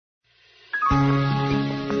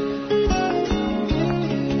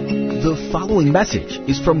The following message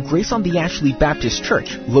is from Grace on the Ashley Baptist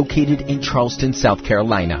Church, located in Charleston, South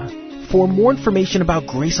Carolina. For more information about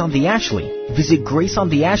Grace on the Ashley, visit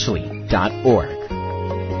graceontheashley.org.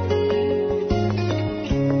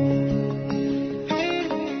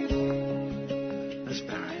 Let's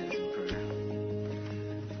bow our heads in prayer.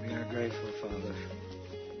 We are grateful, Father,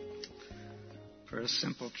 for a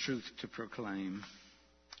simple truth to proclaim,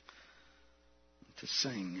 to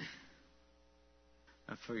sing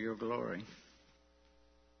for your glory.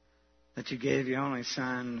 That you gave your only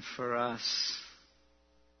Son for us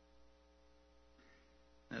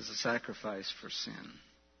as a sacrifice for sin.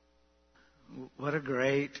 What a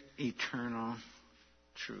great eternal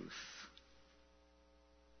truth.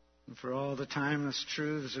 And for all the timeless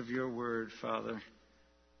truths of your word, Father,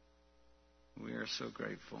 we are so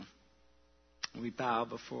grateful. We bow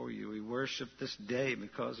before you. We worship this day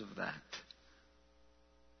because of that.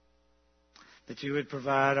 That you would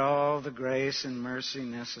provide all the grace and mercy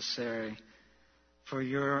necessary for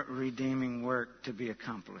your redeeming work to be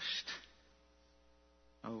accomplished.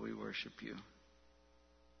 Oh, we worship you.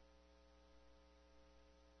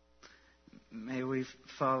 May we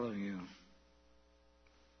follow you,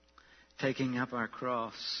 taking up our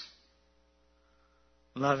cross,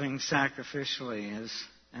 loving sacrificially as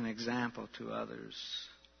an example to others.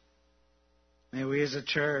 May we as a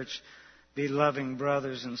church be loving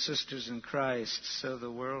brothers and sisters in Christ so the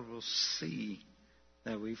world will see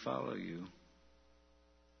that we follow you.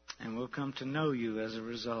 And will come to know you as a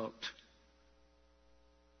result.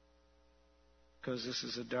 Because this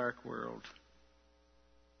is a dark world.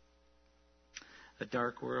 A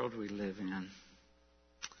dark world we live in.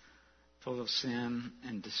 Full of sin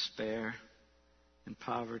and despair and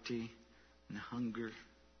poverty and hunger,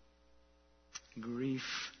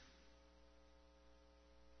 grief,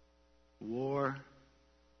 war,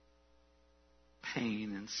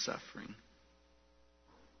 pain, and suffering.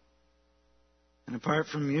 And apart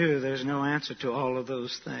from you, there's no answer to all of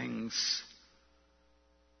those things.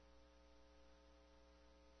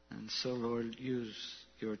 And so, Lord, use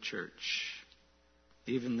your church,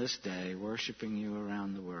 even this day, worshiping you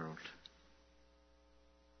around the world.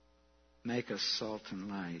 Make us salt and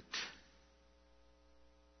light.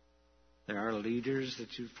 There are leaders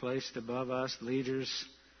that you've placed above us, leaders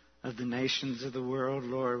of the nations of the world.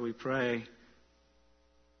 Lord, we pray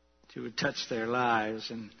that you would touch their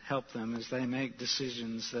lives and help them as they make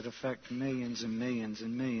decisions that affect millions and millions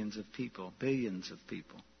and millions of people, billions of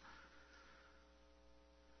people.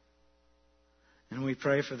 And we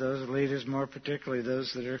pray for those leaders, more particularly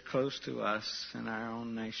those that are close to us in our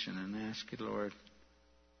own nation, and ask you, Lord,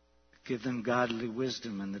 give them godly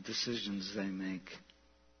wisdom in the decisions they make.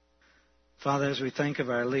 Father, as we think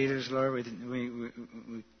of our leaders, Lord,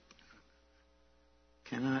 we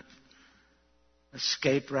cannot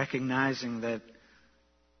escape recognizing that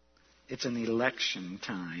it's an election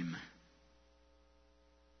time.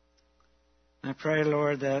 I pray,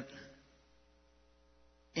 Lord, that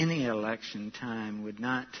any election time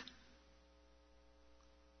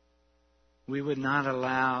we would not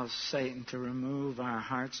allow Satan to remove our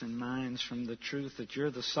hearts and minds from the truth that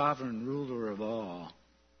you're the sovereign ruler of all.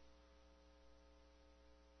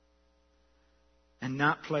 And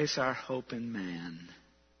not place our hope in man,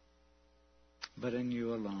 but in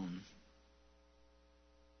you alone.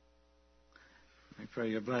 I pray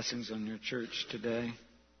your blessings on your church today.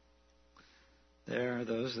 There are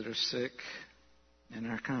those that are sick in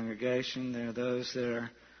our congregation. There are those that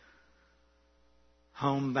are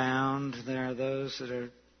homebound. There are those that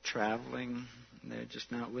are traveling. They're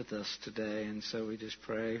just not with us today. And so we just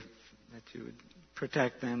pray that you would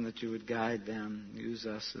protect them, that you would guide them. Use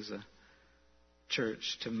us as a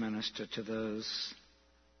church to minister to those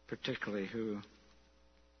particularly who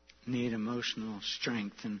need emotional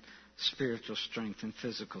strength and spiritual strength and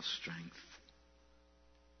physical strength.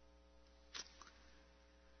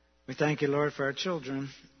 We thank you, Lord, for our children.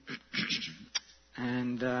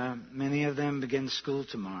 And many of them begin school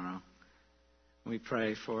tomorrow. We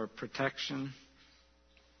pray for protection,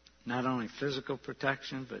 not only physical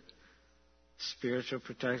protection, but spiritual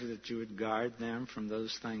protection, that you would guard them from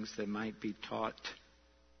those things they might be taught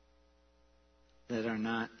that are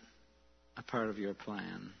not a part of your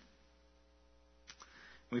plan.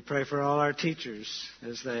 We pray for all our teachers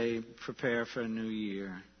as they prepare for a new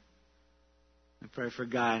year. We pray for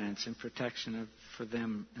guidance and protection for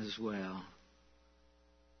them as well.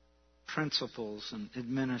 Principals and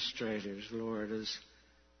administrators, Lord, as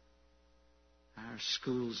our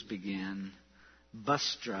schools begin.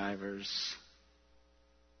 Bus drivers,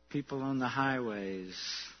 people on the highways.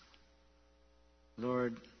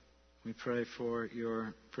 Lord, we pray for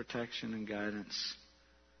your protection and guidance.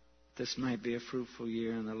 this might be a fruitful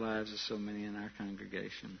year in the lives of so many in our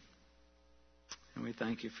congregation. And we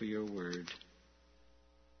thank you for your word.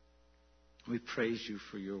 We praise you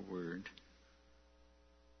for your word.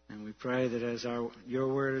 And we pray that as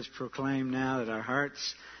your word is proclaimed now, that our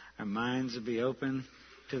hearts, our minds will be open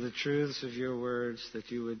to the truths of your words, that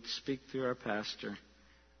you would speak through our pastor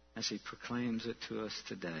as he proclaims it to us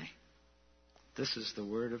today. This is the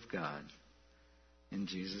word of God. In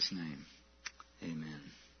Jesus' name, amen.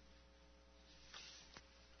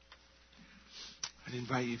 I'd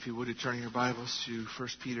invite you, if you would, to turn your Bibles to 1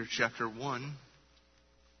 Peter chapter 1. We'll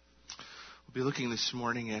be looking this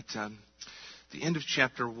morning at the end of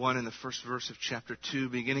chapter 1 and the first verse of chapter 2,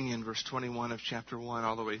 beginning in verse 21 of chapter 1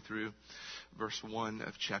 all the way through verse 1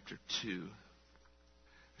 of chapter 2.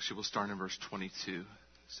 Actually, we'll start in verse 22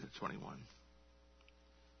 instead of 21.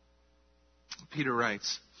 Peter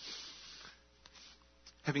writes,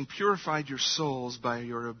 "Having purified your souls by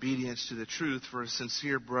your obedience to the truth for a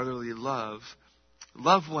sincere brotherly love,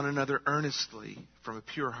 love one another earnestly from a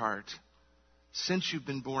pure heart, since you've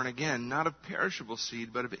been born again, not of perishable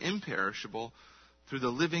seed, but of imperishable, through the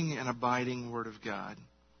living and abiding Word of God.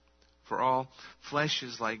 For all flesh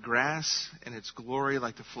is like grass, and its glory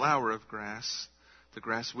like the flower of grass. The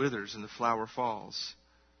grass withers and the flower falls,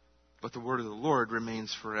 but the word of the Lord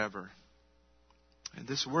remains forever. And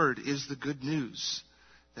this word is the good news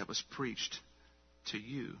that was preached to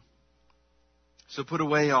you. So put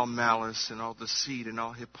away all malice and all deceit and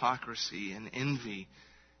all hypocrisy and envy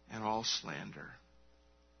and all slander."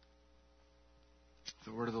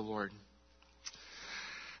 The word of the Lord. I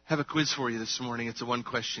have a quiz for you this morning. It's a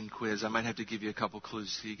one-question quiz. I might have to give you a couple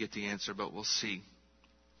clues so you get the answer, but we'll see.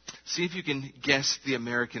 See if you can guess the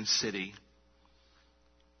American city.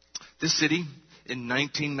 This city, in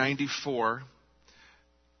 1994,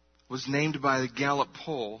 was named by the Gallup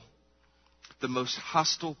poll the most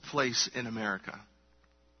hostile place in America.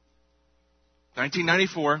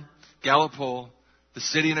 1994, Gallup poll, the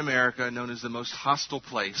city in America known as the most hostile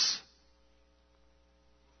place.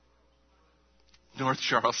 North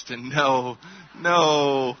Charleston. No.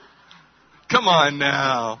 Come on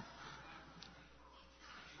now.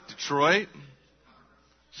 Detroit?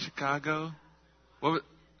 Chicago?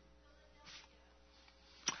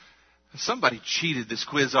 Somebody cheated this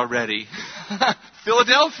quiz already.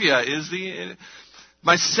 Philadelphia is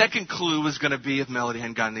my second clue was going to be, if Melody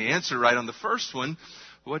hadn't gotten the answer right on the first one,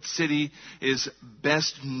 what city is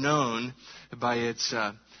best known by its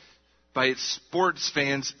sports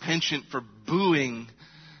fans' penchant for booing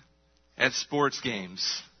at sports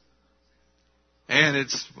games? And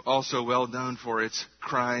it's also well known for its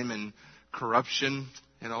crime and corruption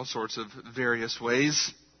in all sorts of various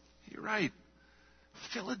ways. You're right.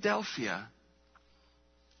 Philadelphia.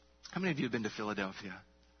 How many of you have been to Philadelphia?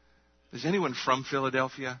 Is anyone from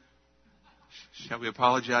Philadelphia? Shall we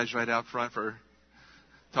apologize right out front for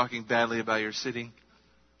talking badly about your city?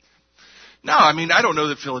 No, I don't know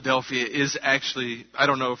that Philadelphia is actually, I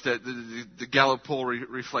don't know if the Gallup poll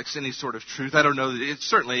reflects any sort of truth. I don't know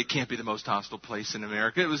that it can't be the most hostile place in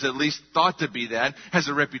America. It was at least thought to be that, has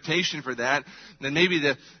a reputation for that. And then maybe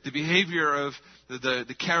the behavior of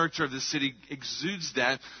the character of the city exudes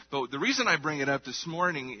that. But the reason I bring it up this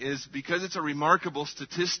morning is because it's a remarkable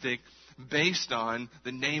statistic based on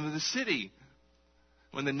the name of the city.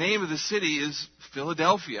 When the name of the city is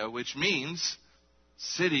Philadelphia, which means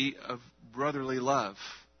city of brotherly love.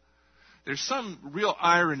 There's some real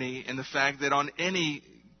irony in the fact that on any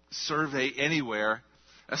survey anywhere,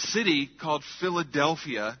 a city called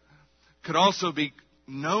Philadelphia could also be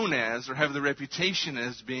known as or have the reputation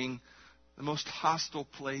as being the most hostile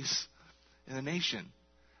place in the nation.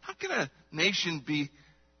 How can a nation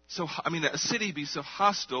a city be so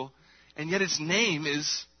hostile, and yet its name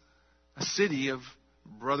is a city of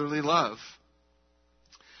brotherly love?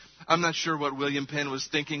 I'm not sure what William Penn was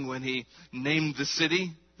thinking when he named the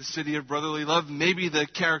city of brotherly love. Maybe the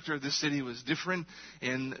character of the city was different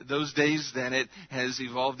in those days than it has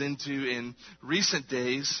evolved into in recent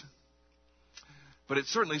days. But it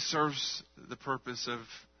certainly serves the purpose of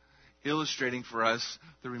illustrating for us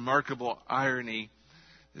the remarkable irony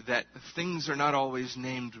that things are not always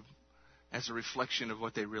named as a reflection of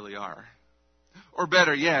what they really are. Or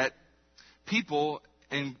better yet, people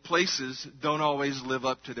and places don't always live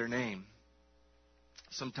up to their name.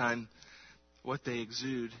 Sometimes what they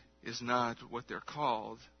exude is not what they're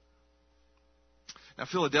called. Now,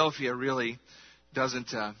 Philadelphia really doesn't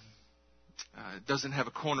have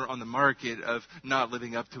a corner on the market of not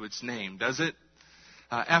living up to its name, does it?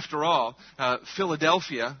 After all,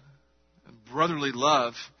 Philadelphia, brotherly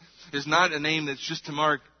love, is not a name that's just to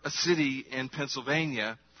mark a city in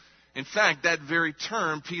Pennsylvania. In fact, that very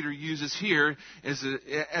term Peter uses here as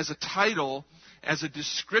a title, as a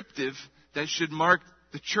descriptive that should mark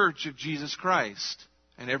the church of Jesus Christ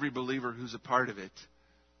and every believer who's a part of it.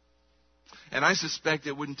 And I suspect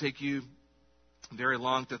it wouldn't take you very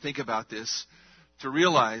long to think about this, to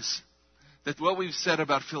realize that what we've said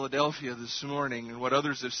about Philadelphia this morning and what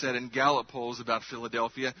others have said in Gallup polls about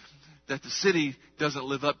Philadelphia, that the city doesn't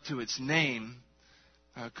live up to its name,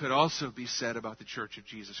 could also be said about the Church of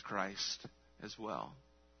Jesus Christ as well.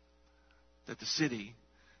 That the city,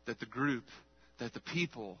 that the group, that the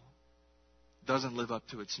people doesn't live up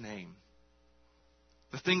to its name.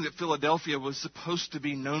 The thing that Philadelphia was supposed to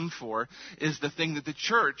be known for is the thing that the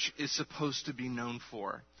church is supposed to be known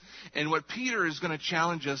for. And what Peter is going to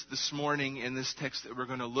challenge us this morning in this text that we're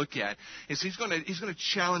going to look at is he's going to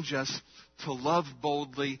challenge us to love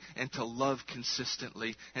boldly and to love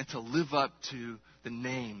consistently and to live up to the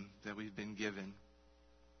name that we've been given.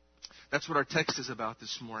 That's what our text is about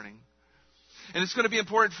this morning. And it's going to be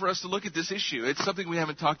important for us to look at this issue. It's something we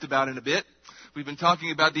haven't talked about in a bit. We've been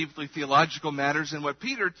talking about deeply theological matters, and what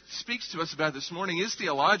Peter speaks to us about this morning is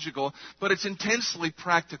theological, but it's intensely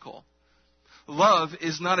practical. Love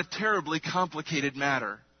is not a terribly complicated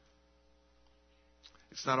matter.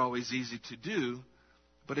 It's not always easy to do,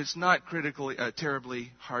 but it's not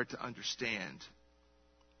terribly hard to understand.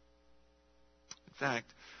 In fact,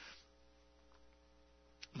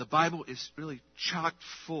 the Bible is really chock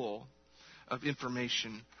full of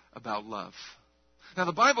information about love. Now,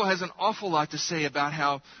 the Bible has an awful lot to say about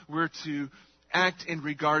how we're to act in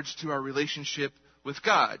regards to our relationship with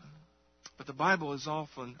God. But the Bible is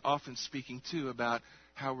often speaking, too, about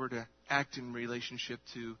how we're to act in relationship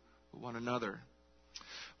to one another.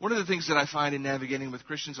 One of the things that I find in navigating with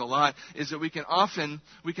Christians a lot is that we can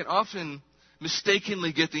often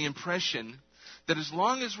mistakenly get the impression that as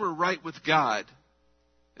long as we're right with God,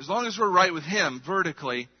 as long as we're right with Him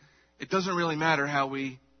vertically, it doesn't really matter how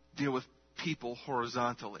we deal with people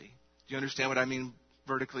horizontally. Do you understand what I mean,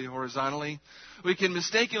 vertically, horizontally? We can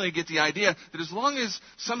mistakenly get the idea that as long as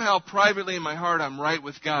somehow privately in my heart I'm right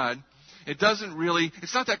with God, it's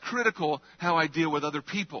not that critical how I deal with other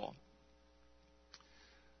people.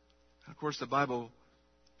 Of course, the Bible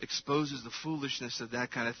exposes the foolishness of that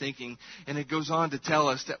kind of thinking, and it goes on to tell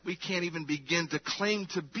us that we can't even begin to claim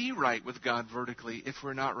to be right with God vertically if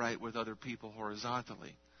we're not right with other people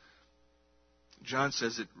horizontally. John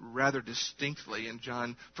says it rather distinctly in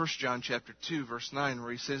 1 John chapter 2, verse 9,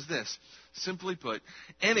 where he says this: simply put,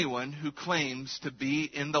 anyone who claims to be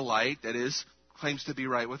in the light, that is, claims to be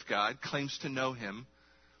right with God, claims to know Him,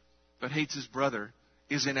 but hates his brother,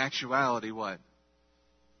 is in actuality what?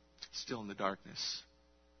 Still in the darkness.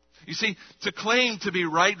 You see, to claim to be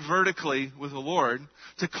right vertically with the Lord,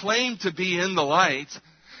 to claim to be in the light,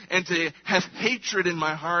 and to have hatred in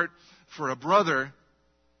my heart for a brother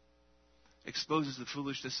exposes the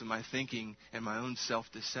foolishness of my thinking and my own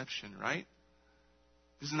self-deception, right?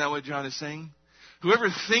 Isn't that what John is saying? Whoever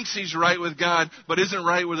thinks he's right with God but isn't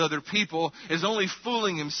right with other people is only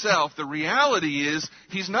fooling himself. The reality is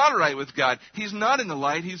he's not right with God. He's not in the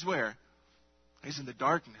light. He's where? He's in the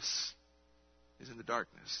darkness. He's in the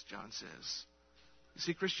darkness, John says. You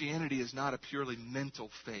see, Christianity is not a purely mental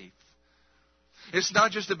faith. It's not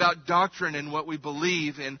just about doctrine and what we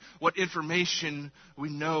believe and what information we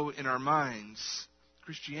know in our minds.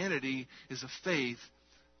 Christianity is a faith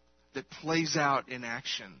that plays out in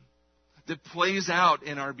action, that plays out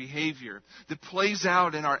in our behavior, that plays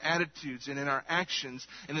out in our attitudes and in our actions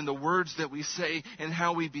and in the words that we say and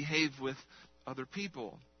how we behave with other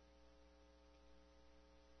people.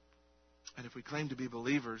 And if we claim to be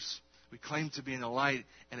believers, we claim to be in the light,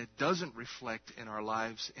 and it doesn't reflect in our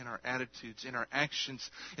lives, in our attitudes, in our actions,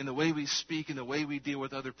 in the way we speak, in the way we deal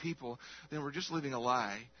with other people, then we're just living a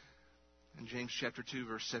lie. In James chapter 2,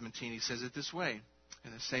 verse 17, he says it this way: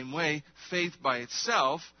 in the same way, faith by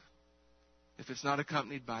itself, if it's not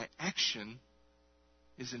accompanied by action,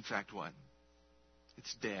 is in fact what?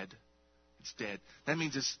 It's dead. It's dead. That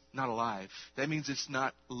means it's not alive. That means it's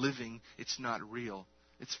not living. It's not real.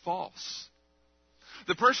 It's false.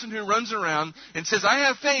 The person who runs around and says, I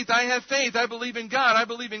have faith, I believe in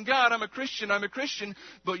God, I'm a Christian,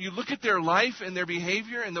 but you look at their life and their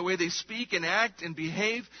behavior and the way they speak and act and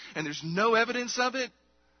behave, and there's no evidence of it,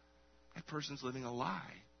 that person's living a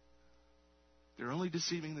lie. They're only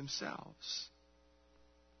deceiving themselves.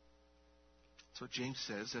 That's what James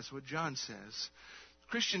says, that's what John says.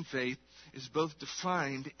 Christian faith is both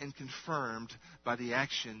defined and confirmed by the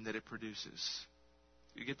action that it produces.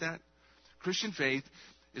 You get that? Christian faith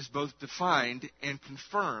is both defined and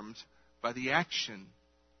confirmed by the action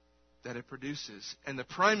that it produces. And the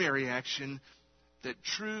primary action that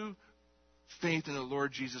true faith in the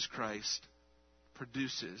Lord Jesus Christ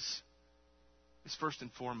produces is first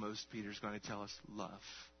and foremost, Peter's going to tell us, love.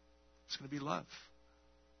 It's going to be love.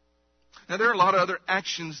 Now, there are a lot of other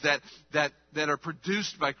actions that are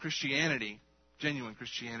produced by Christianity, genuine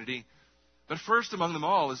Christianity. But first among them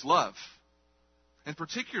all is love. And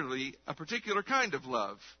particularly, a particular kind of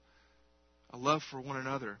love. A love for one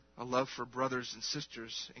another. A love for brothers and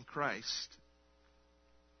sisters in Christ.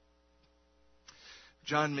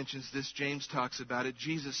 John mentions this. James talks about it.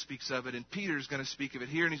 Jesus speaks of it. And Peter's going to speak of it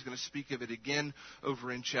here. And he's going to speak of it again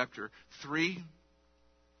over in chapter 3.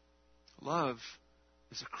 Love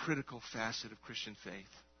is a critical facet of Christian faith.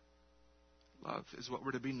 Love is what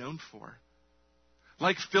we're to be known for.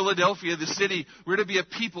 Like Philadelphia, the city, we're to be a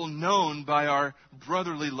people known by our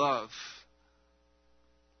brotherly love.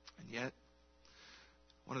 And yet,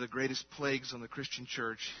 one of the greatest plagues on the Christian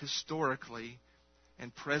church, historically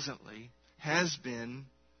and presently, has been,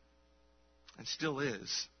 and still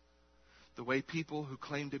is, the way people who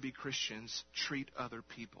claim to be Christians treat other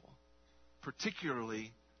people,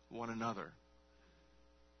 particularly one another.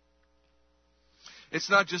 It's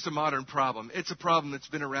not just a modern problem. It's a problem that's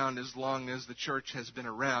been around as long as the church has been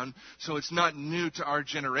around. So it's not new to our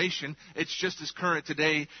generation. It's just as current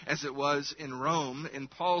today as it was in Rome in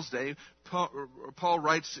Paul's day. Paul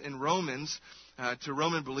writes in Romans to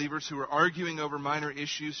Roman believers who were arguing over minor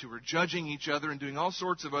issues, who were judging each other and doing all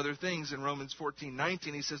sorts of other things. In Romans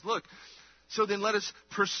 14:19, he says, look, so then let us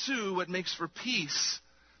pursue what makes for peace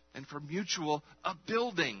and for mutual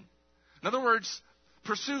upbuilding. In other words,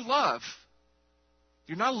 pursue love.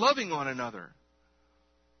 You're not loving one another.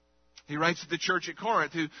 He writes to the church at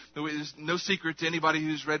Corinth, who is no secret to anybody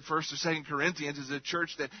who's read 1st or 2nd Corinthians, is a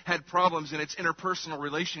church that had problems in its interpersonal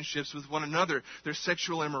relationships with one another. There's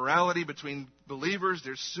sexual immorality between believers.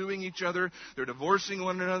 They're suing each other. They're divorcing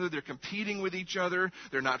one another. They're competing with each other.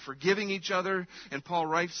 They're not forgiving each other. And Paul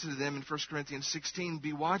writes to them in 1 Corinthians 16,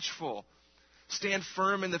 be watchful. Stand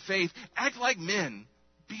firm in the faith. Act like men.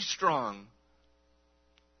 Be strong.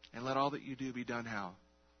 And let all that you do be done how?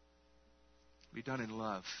 Be done in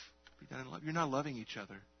love. Be done in love. You're not loving each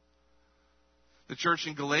other. The church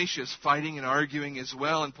in Galatia is fighting and arguing as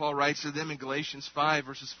well. And Paul writes to them in Galatians 5,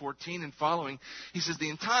 verses 14 and following. He says, the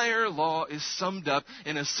entire law is summed up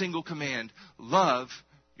in a single command. Love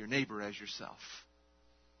your neighbor as yourself.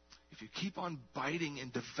 If you keep on biting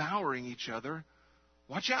and devouring each other,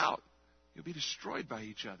 watch out. You'll be destroyed by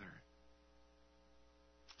each other.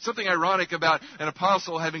 Something ironic about an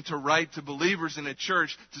apostle having to write to believers in a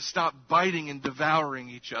church to stop biting and devouring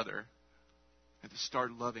each other and to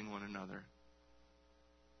start loving one another.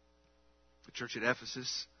 The church at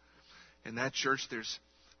Ephesus, in that church there's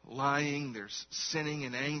lying, there's sinning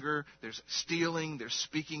and anger, there's stealing, there's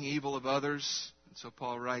speaking evil of others. And so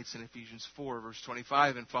Paul writes in Ephesians 4, verse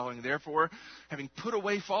 25 and following, therefore, having put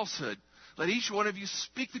away falsehood, let each one of you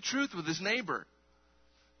speak the truth with his neighbor.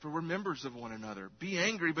 For we're members of one another. Be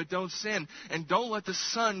angry, but don't sin. And don't let the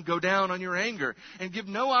sun go down on your anger. And give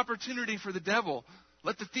no opportunity for the devil.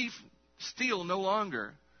 Let the thief steal no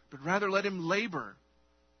longer, but rather let him labor,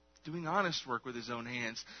 doing honest work with his own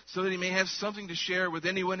hands, so that he may have something to share with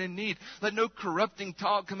anyone in need. Let no corrupting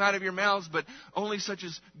talk come out of your mouths, but only such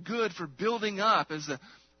as good for building up as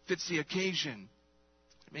fits the occasion.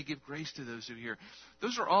 May give grace to those who hear.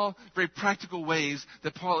 Those are all very practical ways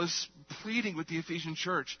that Paul is pleading with the Ephesian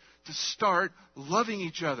church to start loving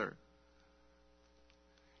each other.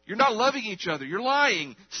 You're not loving each other. You're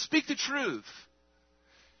lying. Speak the truth.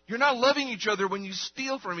 You're not loving each other when you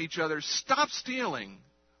steal from each other. Stop stealing.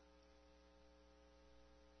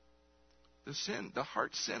 The sin, the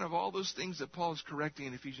heart sin of all those things that Paul is correcting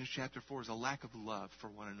in Ephesians chapter 4 is a lack of love for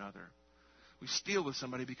one another. We steal with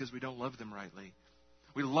somebody because we don't love them rightly.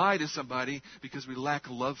 We lie to somebody because we lack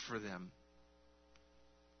love for them.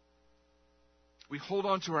 We hold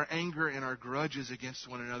on to our anger and our grudges against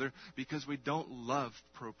one another because we don't love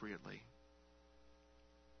appropriately.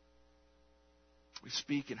 We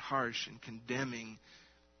speak in harsh and condemning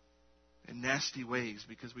and nasty ways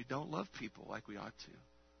because we don't love people like we ought to.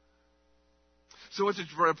 So it's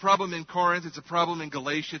a problem in Corinth, it's a problem in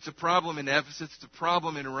Galatia, it's a problem in Ephesus, it's a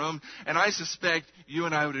problem in Rome, and I suspect you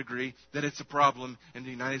and I would agree that it's a problem in the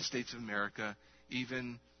United States of America,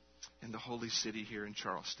 even in the holy city here in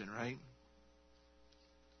Charleston, right?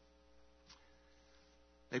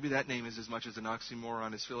 Maybe that name is as much as an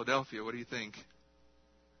oxymoron as Philadelphia. What do you think?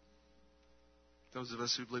 Those of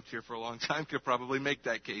us who've lived here for a long time could probably make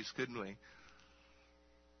that case, couldn't we?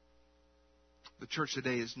 The church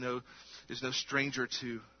today is no stranger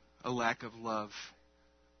to a lack of love.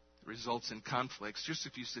 It results in conflicts. Just a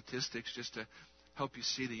few statistics just to help you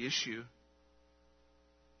see the issue.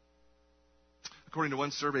 According to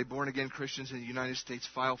one survey, born-again Christians in the United States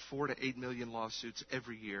file 4 to 8 million lawsuits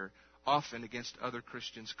every year, often against other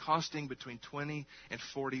Christians, costing between $20 and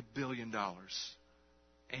 $40 billion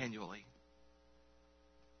annually.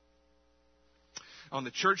 On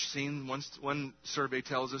the church scene, one survey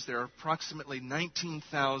tells us there are approximately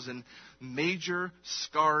 19,000 major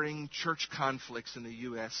scarring church conflicts in the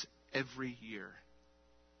U.S. every year.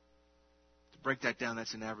 To break that down,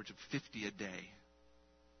 that's an average of 50 a day.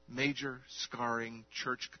 Major scarring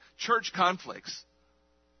church conflicts.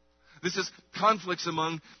 This is conflicts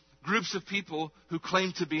among groups of people who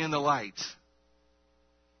claim to be in the light.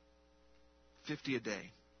 50 a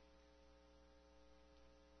day.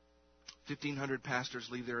 1,500 pastors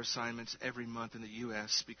leave their assignments every month in the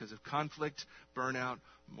U.S. because of conflict, burnout,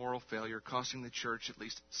 moral failure, costing the church at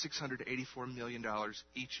least $684 million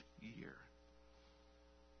each year.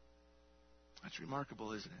 That's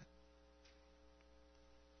remarkable, isn't it?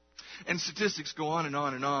 And statistics go on and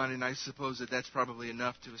on and on, and I suppose that that's probably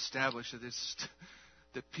enough to establish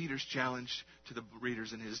that Peter's challenge to the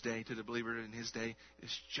readers in his day, to the believer in his day,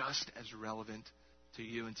 is just as relevant to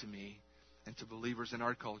you and to me and to believers in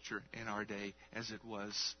our culture in our day as it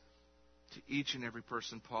was to each and every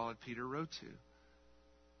person Paul and Peter wrote to.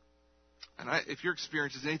 And if your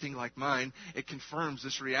experience is anything like mine, it confirms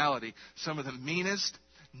this reality. Some of the meanest,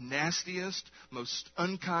 nastiest, most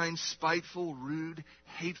unkind, spiteful, rude,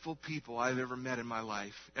 hateful people I've ever met in my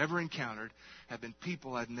life, ever encountered, have been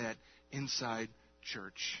people I've met inside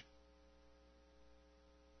church,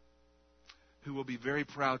 who will be very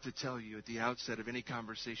proud to tell you at the outset of any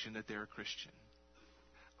conversation that they're a Christian.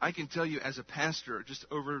 I can tell you as a pastor, just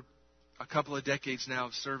over a couple of decades now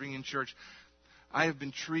of serving in church, I have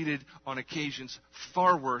been treated on occasions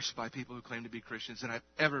far worse by people who claim to be Christians than I've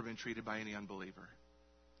ever been treated by any unbeliever.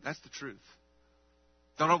 That's the truth.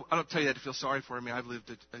 I don't tell you that to feel sorry for me. I've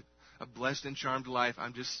lived a blessed and charmed life.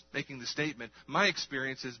 I'm just making the statement. My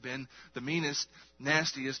experience has been the meanest,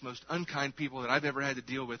 nastiest, most unkind people that I've ever had to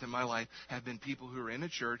deal with in my life have been people who are in a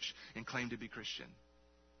church and claim to be Christian.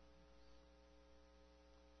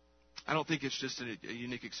 I don't think it's just a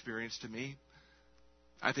unique experience to me.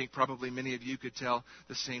 I think probably many of you could tell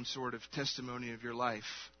the same sort of testimony of your life.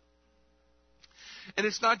 And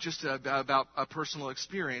it's not just about a personal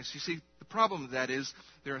experience. You see, the problem with that is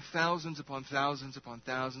there are thousands upon thousands upon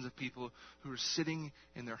thousands of people who are sitting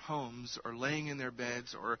in their homes or laying in their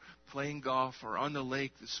beds or playing golf or on the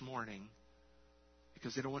lake this morning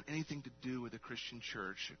because they don't want anything to do with a Christian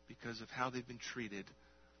church because of how they've been treated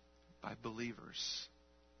by believers,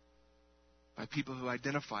 by people who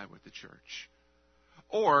identify with the church,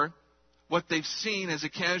 or what they've seen as a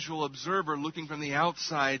casual observer looking from the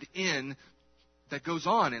outside in that goes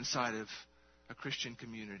on inside of a Christian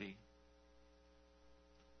community.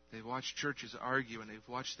 They've watched churches argue and they've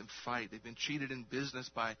watched them fight. They've been cheated in business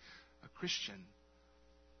by a Christian.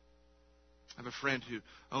 I have a friend who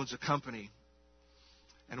owns a company,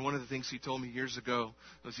 and one of the things he told me years ago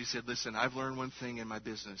was he said, listen, I've learned one thing in my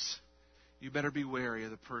business. You better be wary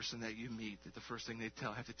of the person that you meet, that the first thing they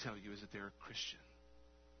have to tell you is that they're a Christian.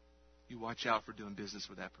 You watch out for doing business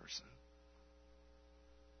with that person.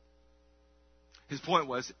 His point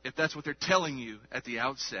was, if that's what they're telling you at the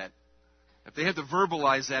outset, if they have to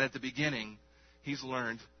verbalize that at the beginning, he's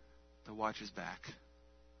learned to watch his back.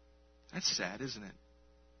 That's sad, isn't it?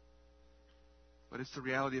 But it's the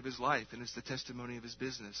reality of his life, and it's the testimony of his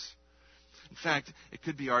business. In fact, it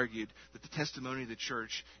could be argued that the testimony of the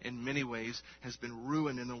church, in many ways, has been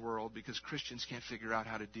ruined in the world because Christians can't figure out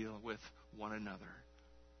how to deal with one another.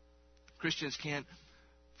 Christians can't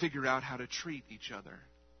figure out how to treat each other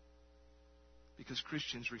because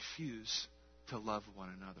Christians refuse to love one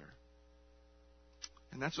another.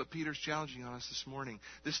 And that's what Peter's challenging on us this morning.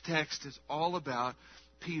 This text is all about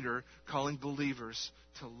Peter calling believers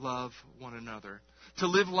to love one another, to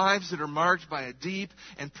live lives that are marked by a deep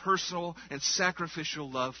and personal and sacrificial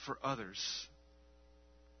love for others.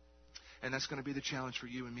 And that's going to be the challenge for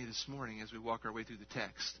you and me this morning as we walk our way through the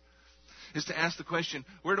text, is to ask the question,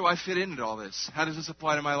 where do I fit into all this? How does this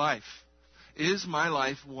apply to my life? Is my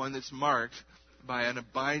life one that's marked by an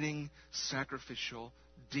abiding, sacrificial,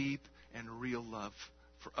 deep, and real love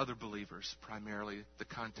for other believers, primarily the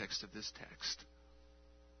context of this text?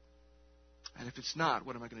 And if it's not,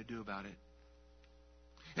 what am I going to do about it?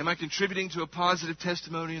 Am I contributing to a positive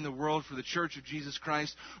testimony in the world for the Church of Jesus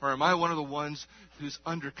Christ, or am I one of the ones who's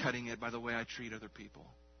undercutting it by the way I treat other people?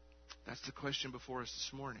 That's the question before us this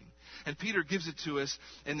morning. And Peter gives it to us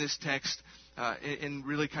in this text in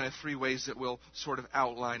really kind of three ways that we'll sort of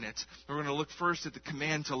outline it. We're going to look first at the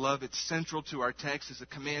command to love. It's central to our text as a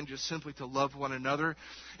command just simply to love one another.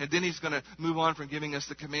 And then he's going to move on from giving us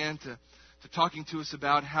the command to talking to us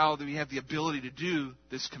about how we have the ability to do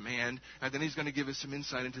this command, and then he's going to give us some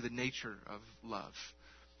insight into the nature of love.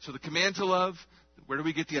 So the command to love, where do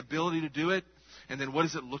we get the ability to do it? And then what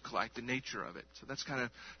does it look like, the nature of it? So that's kind of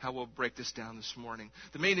how we'll break this down this morning.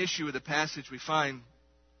 The main issue of the passage we find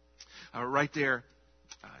right there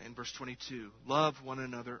in verse 22. Love one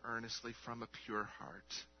another earnestly from a pure heart.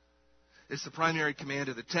 It's the primary command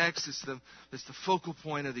of the text. It's the focal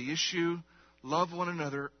point of the issue. Love one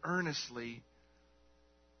another earnestly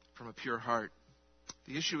from a pure heart.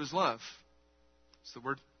 The issue is love. It's the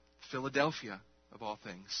word Philadelphia, of all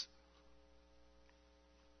things.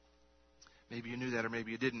 Maybe you knew that or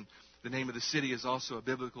maybe you didn't. The name of the city is also a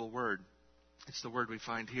biblical word. It's the word we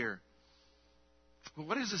find here. But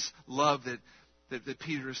what is this love that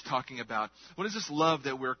Peter is talking about? What is this love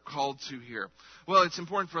that we're called to here? Well, it's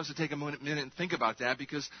important for us to take a minute and think about that,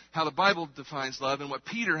 because how the Bible defines love and what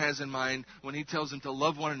Peter has in mind when he tells them to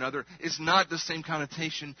love one another is not the same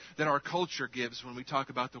connotation that our culture gives when we talk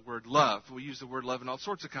about the word love. We use the word love in all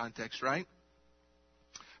sorts of contexts, right?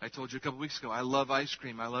 I told you a couple weeks ago, I love ice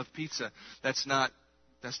cream, I love pizza. That's not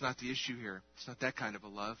the issue here. It's not that kind of a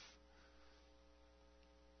love.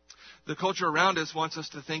 The culture around us wants us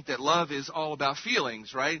to think that love is all about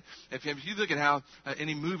feelings, right? If you look at how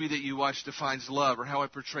any movie that you watch defines love, or how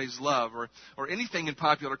it portrays love, or anything in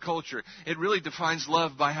popular culture, it really defines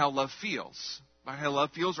love by how love feels. By how love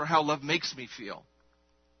feels or how love makes me feel.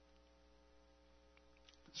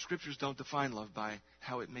 The Scriptures don't define love by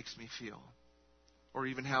how it makes me feel, or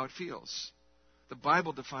even how it feels. The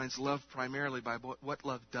Bible defines love primarily by what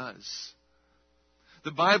love does.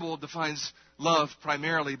 The Bible defines love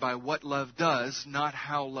primarily by what love does, not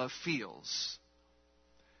how love feels.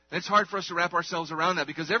 And it's hard for us to wrap ourselves around that,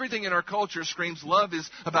 because everything in our culture screams love is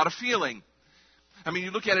about a feeling. I mean, you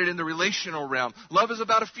look at it in the relational realm. Love is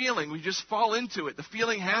about a feeling. We just fall into it. The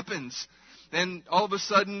feeling happens. Then all of a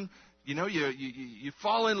sudden, you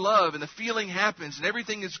fall in love, and the feeling happens, and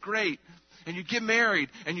everything is great. And you get married,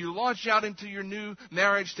 and you launch out into your new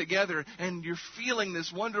marriage together, and you're feeling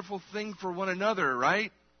this wonderful thing for one another,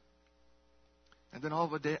 right? And then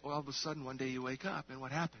all of a sudden, one day you wake up, and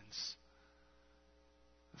what happens?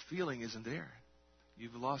 The feeling isn't there.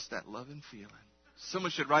 You've lost that love and feeling. Someone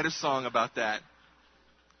should write a song about that.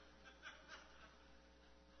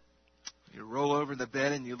 You roll over in the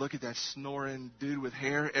bed, and you look at that snoring dude with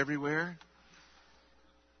hair everywhere.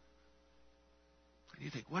 You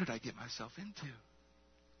think, what did I get myself into?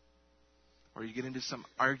 Or you get into some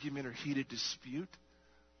argument or heated dispute.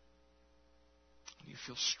 You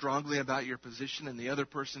feel strongly about your position, and the other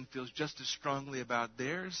person feels just as strongly about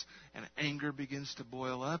theirs, and anger begins to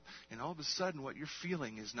boil up, and all of a sudden what you're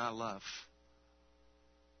feeling is not love.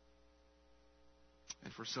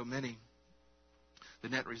 And for so many, the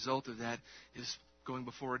net result of that is going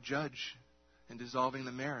before a judge and dissolving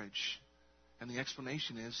the marriage. And the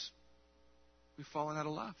explanation is, we've fallen out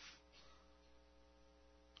of love.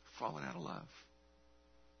 Fallen out of love.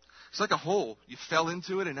 It's like a hole. You fell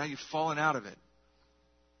into it, and now you've fallen out of it.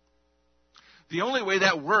 The only way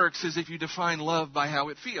that works is if you define love by how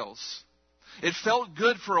it feels. It felt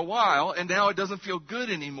good for a while, and now it doesn't feel good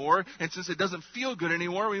anymore. And since it doesn't feel good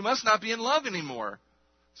anymore, we must not be in love anymore.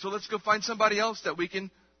 So let's go find somebody else that we can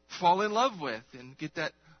fall in love with and get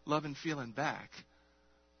that love and feeling back.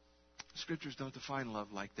 Scriptures don't define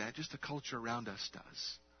love like that. Just the culture around us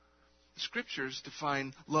does. The Scriptures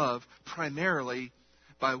define love primarily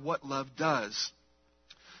by what love does.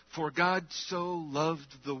 For God so loved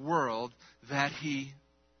the world that He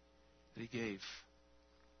gave.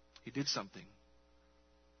 He did something.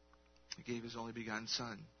 He gave His only begotten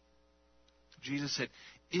Son. Jesus said,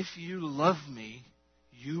 if you love me,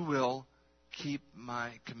 you will keep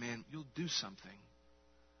my command. You'll do something.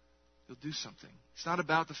 You'll do something. It's not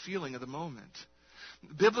about the feeling of the moment.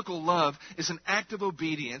 Biblical love is an act of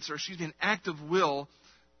obedience, an act of will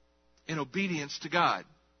in obedience to God.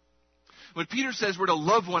 When Peter says we're to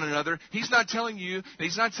love one another, he's not telling you,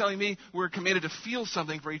 he's not telling me we're committed to feel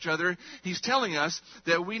something for each other. He's telling us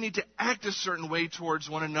that we need to act a certain way towards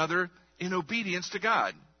one another in obedience to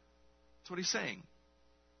God. That's what he's saying.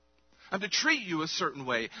 I'm to treat you a certain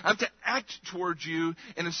way. I'm to act towards you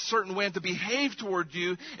in a certain way. I'm to behave toward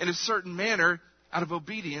you in a certain manner out of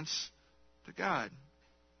obedience to God,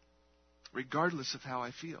 regardless of how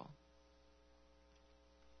I feel.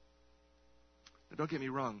 Now, don't get me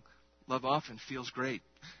wrong. Love often feels great.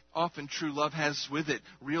 Often true love has with it,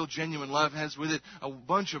 real genuine love has with it a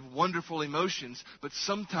bunch of wonderful emotions. But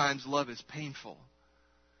sometimes love is painful.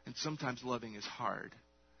 And sometimes loving is hard.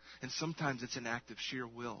 And sometimes it's an act of sheer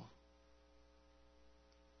will.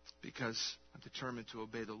 Because I'm determined to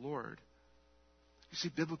obey the Lord. You see,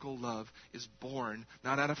 biblical love is born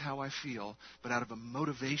not out of how I feel, but out of a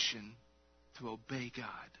motivation to obey God.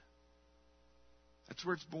 That's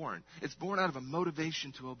where it's born. It's born out of a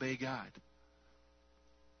motivation to obey God.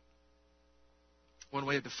 One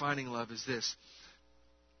way of defining love is this.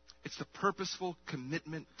 It's the purposeful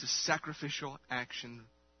commitment to sacrificial action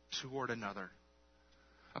toward another.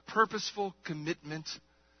 A purposeful commitment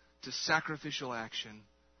to sacrificial action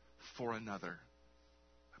for another.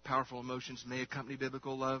 Powerful emotions may accompany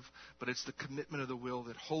biblical love, but it's the commitment of the will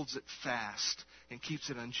that holds it fast and keeps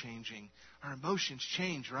it unchanging. Our emotions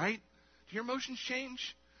change, right? Do your emotions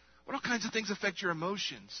change? What all kinds of things affect your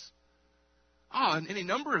emotions? And any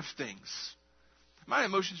number of things. My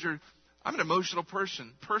emotions are, I'm an emotional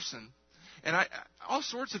person, and all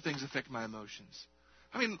sorts of things affect my emotions.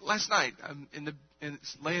 I mean, last night, I'm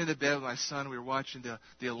laying in the bed with my son. We were watching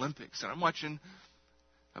the Olympics, and I'm watching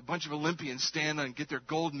a bunch of Olympians stand and get their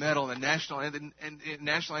gold medal, and the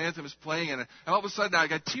national anthem is playing, and all of a sudden I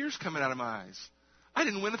got tears coming out of my eyes. I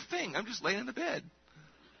didn't win a thing. I'm just laying in the bed.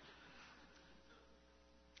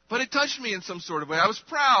 But it touched me in some sort of way. I was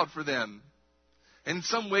proud for them. And in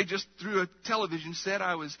some way, just through a television set,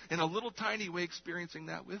 I was in a little tiny way experiencing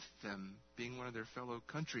that with them, being one of their fellow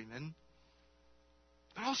countrymen.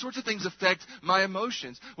 But all sorts of things affect my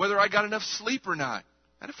emotions, whether I got enough sleep or not.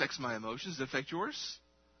 That affects my emotions. Does it affect yours?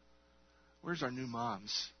 Where's our new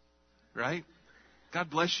moms? Right? God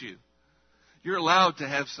bless you. You're allowed to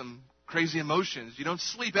have some crazy emotions. You don't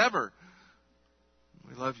sleep ever.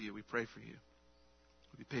 We love you. We pray for you.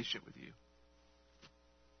 We'll be patient with you.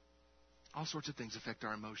 All sorts of things affect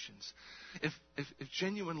our emotions. If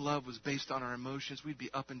genuine love was based on our emotions, we'd be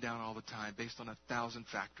up and down all the time, based on 1,000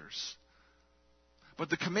 factors. But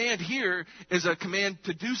the command here is a command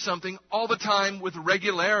to do something all the time with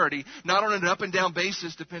regularity, not on an up and down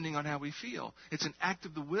basis depending on how we feel. It's an act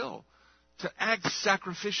of the will to act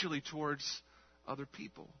sacrificially towards other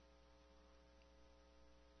people.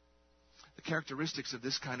 The characteristics of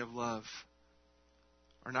this kind of love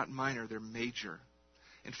are not minor, they're major.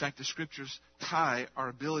 In fact, the Scriptures tie our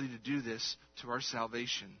ability to do this to our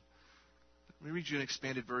salvation. Let me read you an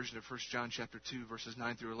expanded version of 1 John chapter 2, verses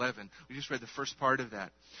 9 through 11. We just read the first part of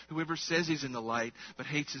that. Whoever says he's in the light but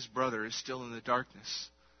hates his brother is still in the darkness.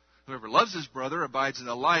 Whoever loves his brother abides in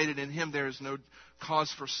the light, and in him there is no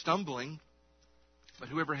cause for stumbling. But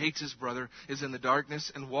whoever hates his brother is in the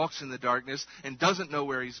darkness and walks in the darkness and doesn't know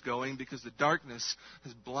where he's going because the darkness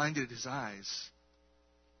has blinded his eyes.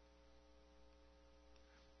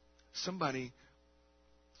 Somebody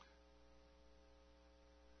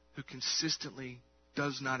who consistently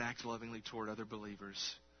does not act lovingly toward other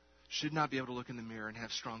believers should not be able to look in the mirror and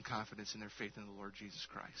have strong confidence in their faith in the Lord Jesus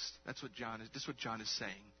Christ. That's what John is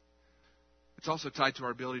saying. It's also tied to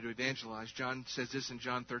our ability to evangelize. John says this in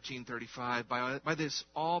John 13:35. By this,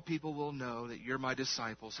 all people will know that you're my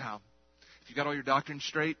disciples. How? If you got all your doctrine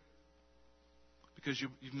straight? Because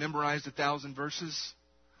you've memorized 1,000 verses?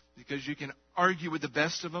 Because you can argue with the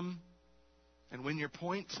best of them and win your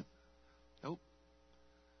point? Nope.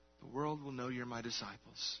 The world will know you're my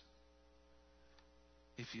disciples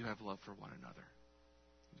if you have love for one another.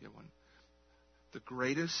 The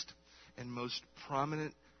greatest and most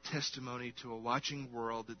prominent testimony to a watching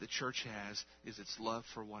world that the church has is its love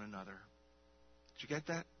for one another. Did you get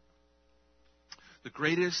that? The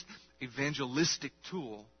greatest evangelistic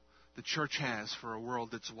tool the church has for a world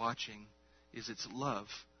that's watching is its love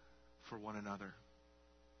for one another.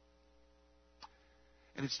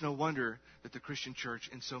 And it's no wonder that the Christian church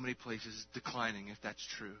in so many places is declining, if that's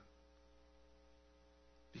true.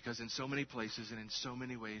 Because in so many places and in so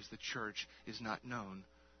many ways, the church is not known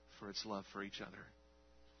for its love for each other.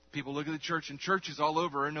 People look at the church, and churches all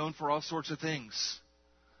over are known for all sorts of things.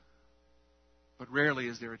 But rarely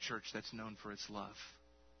is there a church that's known for its love.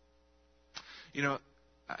 You know,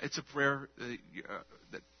 it's a prayer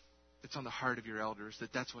that it's on the heart of your elders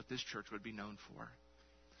that that's what this church would be known for.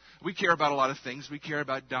 We care about a lot of things. We care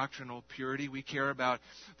about doctrinal purity. We care about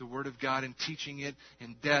the Word of God and teaching it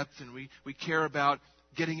in depth. And we care about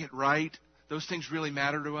getting it right. Those things really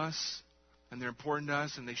matter to us. And they're important to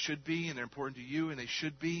us, and they should be. And they're important to you, and they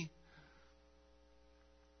should be.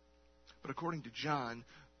 But according to John,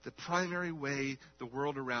 the primary way the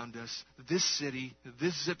world around us, this city,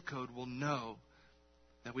 this zip code will know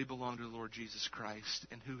that we belong to the Lord Jesus Christ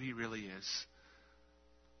and who He really is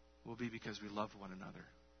will be because we love one another.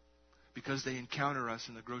 Because they encounter us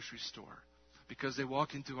in the grocery store. Because they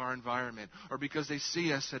walk into our environment. Or because they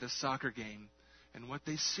see us at a soccer game. And what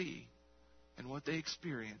they see and what they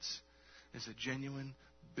experience is a genuine,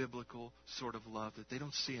 biblical sort of love that they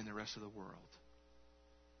don't see in the rest of the world.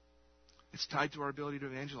 It's tied to our ability to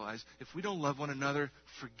evangelize. If we don't love one another,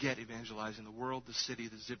 forget evangelizing the world, the city,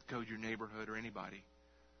 the zip code, your neighborhood, or anybody.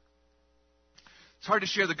 It's hard to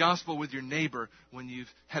share the gospel with your neighbor when you've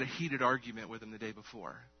had a heated argument with him the day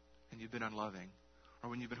before and you've been unloving, or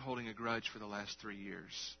when you've been holding a grudge for the last 3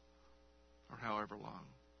 years, or however long.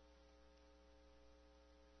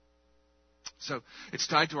 So it's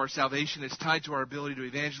tied to our salvation. It's tied to our ability to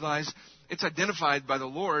evangelize. It's identified by the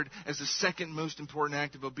Lord as the second most important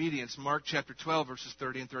act of obedience. Mark chapter 12, verses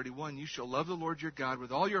 30 and 31. You shall love the Lord your God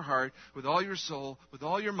with all your heart, with all your soul, with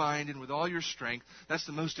all your mind, and with all your strength. That's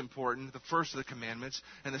the most important, the first of the commandments.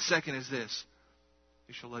 And the second is this.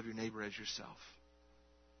 You shall love your neighbor as yourself.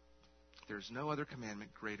 There is no other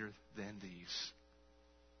commandment greater than these.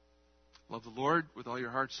 Love the Lord with all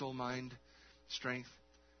your heart, soul, mind, strength.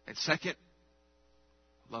 And second,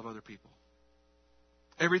 love other people.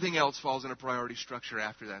 Everything else falls in a priority structure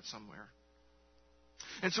after that somewhere.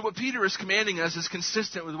 And so what Peter is commanding us is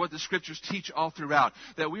consistent with what the Scriptures teach all throughout,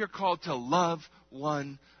 that we are called to love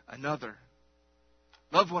one another.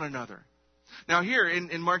 Love one another. Now here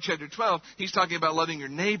in Mark chapter 12, he's talking about loving your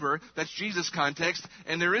neighbor. That's Jesus' context.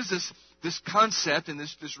 And there is this concept and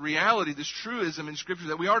this reality, this truism in Scripture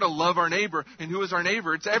that we are to love our neighbor. And who is our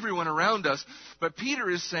neighbor? It's everyone around us. But Peter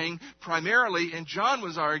is saying primarily, and John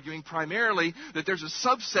was arguing primarily, that there's a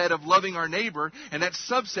subset of loving our neighbor, and that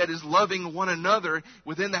subset is loving one another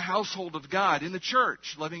within the household of God, in the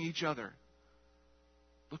church, loving each other.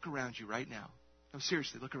 Look around you right now. No,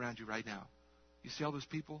 seriously, look around you right now. You see all those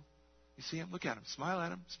people? You see them? Look at them. Smile at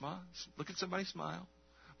them. Smile. Look at somebody. Smile.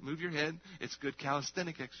 Move your head. It's good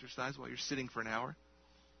calisthenic exercise while you're sitting for an hour.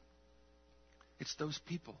 It's those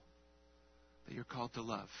people that you're called to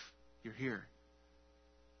love. You're here.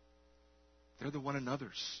 They're the one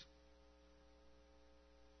another's.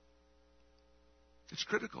 It's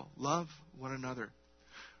critical. Love one another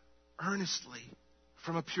earnestly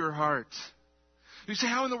from a pure heart. You say,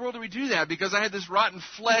 how in the world do we do that? Because I had this rotten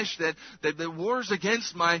flesh that wars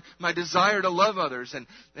against my desire to love others.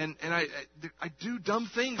 And I do dumb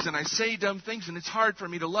things and I say dumb things and it's hard for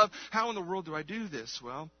me to love. How in the world do I do this?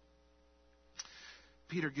 Well,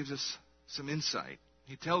 Peter gives us some insight.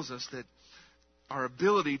 He tells us that our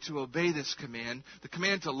ability to obey this command, the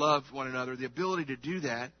command to love one another, the ability to do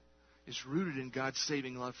that is rooted in God's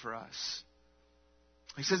saving love for us.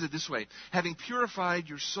 He says it this way, having purified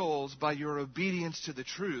your souls by your obedience to the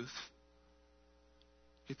truth.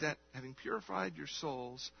 Get that? Having purified your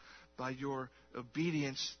souls by your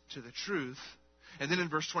obedience to the truth. And then in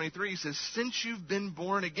verse 23 he says, since you've been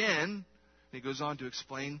born again, and he goes on to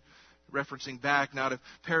explain, referencing back not of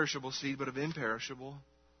perishable seed but of imperishable.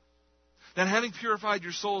 Then having purified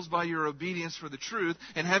your souls by your obedience for the truth,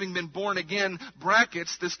 and having been born again,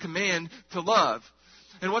 brackets this command to love.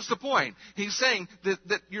 And what's the point? He's saying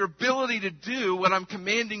that your ability to do what I'm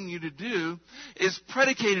commanding you to do is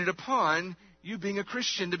predicated upon you being a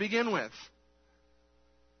Christian to begin with.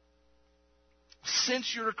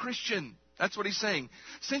 Since you're a Christian, that's what he's saying.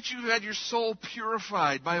 Since you've had your soul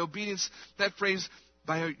purified by obedience, that phrase,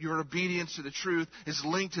 by your obedience to the truth, is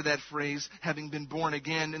linked to that phrase, having been born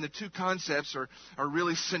again. And the two concepts are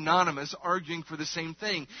really synonymous, arguing for the same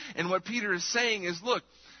thing. And what Peter is saying is, look,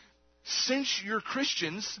 since you're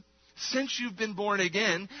Christians, since you've been born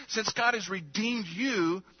again, since God has redeemed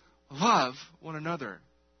you, love one another.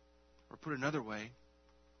 Or put another way,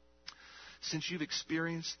 since you've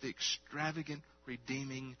experienced the extravagant,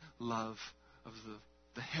 redeeming love of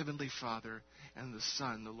the Heavenly Father and the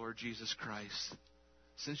Son, the Lord Jesus Christ,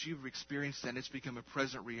 since you've experienced that and it's become a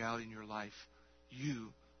present reality in your life, you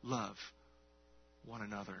love one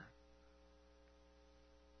another.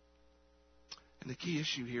 And the key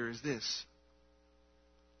issue here is this.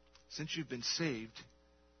 Since you've been saved,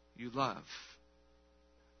 you love.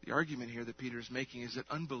 The argument here that Peter is making is that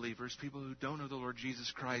unbelievers, people who don't know the Lord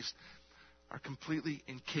Jesus Christ, are completely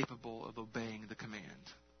incapable of obeying the command.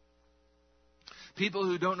 People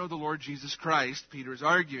who don't know the Lord Jesus Christ, Peter is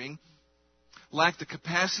arguing, lack the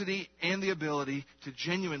capacity and the ability to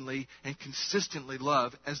genuinely and consistently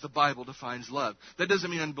love as the Bible defines love. That doesn't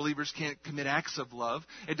mean unbelievers can't commit acts of love.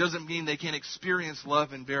 It doesn't mean they can't experience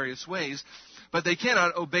love in various ways. But they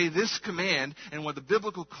cannot obey this command and what the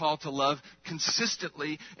biblical call to love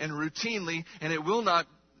consistently and routinely, and it will not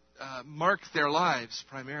mark their lives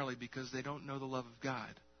primarily because they don't know the love of God.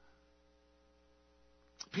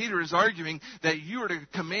 Peter is arguing that you are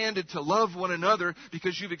commanded to love one another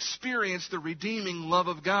because you've experienced the redeeming love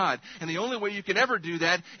of God. And the only way you can ever do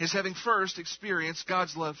that is having first experienced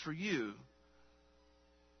God's love for you.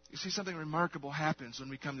 You see, something remarkable happens when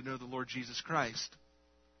we come to know the Lord Jesus Christ.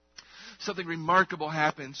 Something remarkable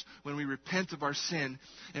happens when we repent of our sin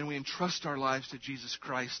and we entrust our lives to Jesus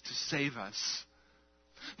Christ to save us.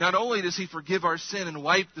 Not only does He forgive our sin and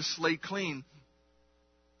wipe the slate clean,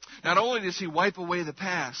 not only does He wipe away the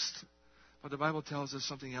past, but the Bible tells us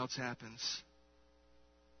something else happens.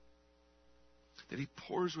 That He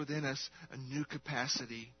pours within us a new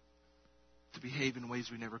capacity to behave in ways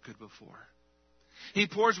we never could before. He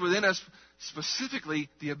pours within us specifically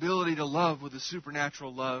the ability to love with a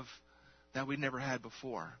supernatural love that we'd never had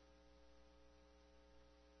before.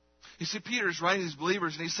 You see, Peter's writing to these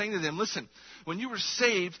believers, and he's saying to them, listen, when you were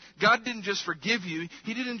saved, God didn't just forgive you.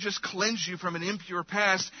 He didn't just cleanse you from an impure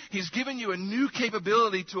past. He's given you a new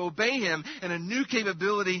capability to obey Him and a new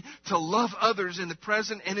capability to love others in the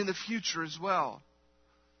present and in the future as well.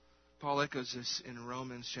 Paul echoes this in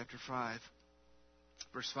Romans chapter 5,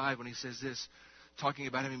 verse 5, when he says this, talking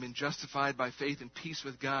about having been justified by faith and peace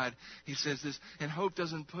with God. He says this, and hope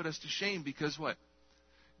doesn't put us to shame because what?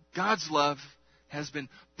 God's love has been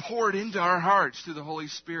poured into our hearts through the Holy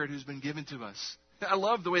Spirit who's been given to us. I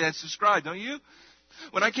love the way that's described, don't you?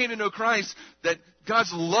 When I came to know Christ, that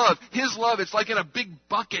God's love, His love, it's like in a big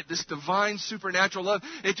bucket, this divine supernatural love.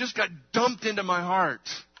 It just got dumped into my heart.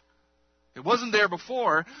 It wasn't there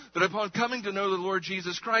before, but upon coming to know the Lord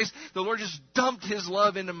Jesus Christ, the Lord just dumped His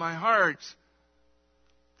love into my heart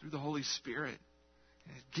through the Holy Spirit.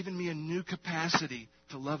 And it's given me a new capacity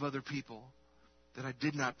to love other people that I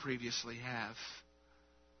did not previously have.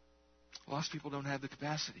 Lost people don't have the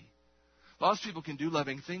capacity. Lost people can do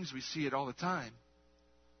loving things. We see it all the time.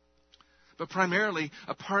 But primarily,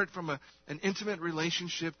 apart from an intimate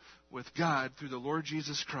relationship with God through the Lord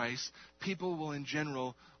Jesus Christ, people will in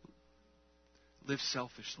general live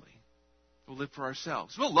selfishly. We'll live for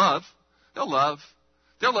ourselves. We'll love. They'll love.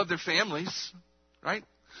 They'll love their families, right?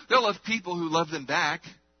 They'll love people who love them back.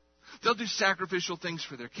 They'll do sacrificial things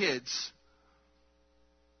for their kids.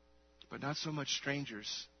 But not so much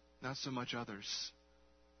strangers, not so much others.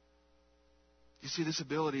 You see this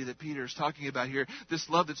ability that Peter is talking about here, this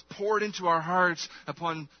love that's poured into our hearts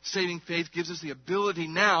upon saving faith gives us the ability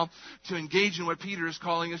now to engage in what Peter is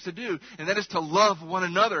calling us to do. And that is to love one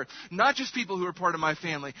another. Not just people who are part of my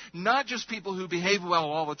family. Not just people who behave well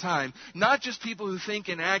all the time. Not just people who think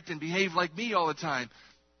and act and behave like me all the time.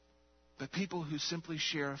 But people who simply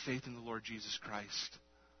share a faith in the Lord Jesus Christ.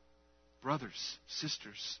 Brothers,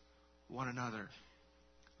 sisters, one another.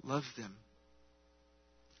 Love them.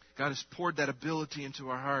 God has poured that ability into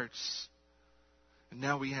our hearts. And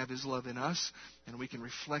now we have His love in us, and we can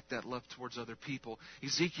reflect that love towards other people.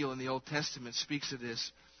 Ezekiel in the Old Testament speaks of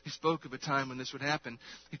this. He spoke of a time when this would happen.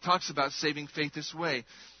 He talks about saving faith this way.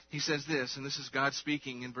 He says this, and this is God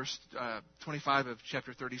speaking in verse 25 of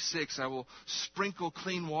chapter 36. I will sprinkle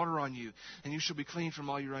clean water on you, and you shall be clean from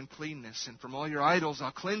all your uncleanness. And from all your idols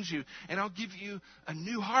I'll cleanse you, and I'll give you a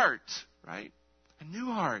new heart, right? A new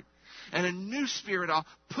heart. And a new spirit I'll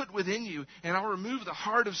put within you, and I'll remove the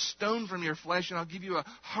heart of stone from your flesh, and I'll give you a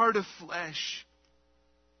heart of flesh.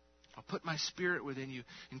 I'll put my spirit within you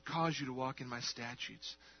and cause you to walk in my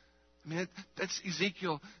statutes. I mean, that's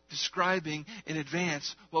Ezekiel describing in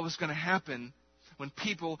advance what was going to happen when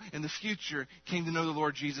people in the future came to know the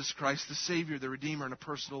Lord Jesus Christ, the Savior, the Redeemer, in a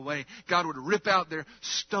personal way. God would rip out their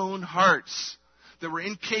stone hearts that were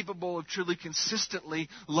incapable of truly consistently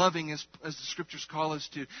loving as the Scriptures call us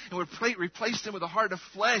to, and would replace them with a heart of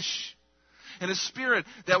flesh and a spirit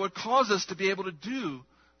that would cause us to be able to do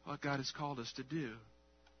what God has called us to do.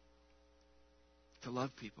 To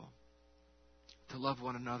love people. To love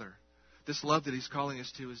one another. This love that He's calling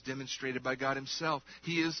us to is demonstrated by God Himself.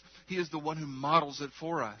 He is the one who models it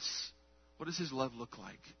for us. What does His love look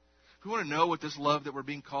like? If we want to know what this love that we're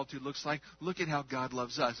being called to looks like, look at how God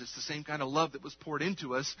loves us. It's the same kind of love that was poured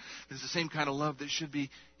into us. It's the same kind of love that should be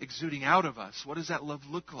exuding out of us. What does that love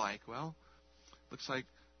look like? Well, it looks like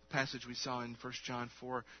the passage we saw in 1 John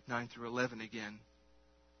 4, 9 through 11 again.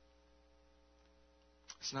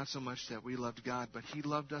 It's not so much that we loved God, but He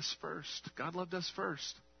loved us first. God loved us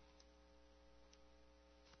first.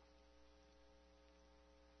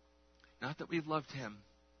 Not that we've loved Him,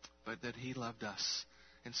 but that He loved us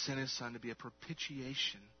and sent His Son to be a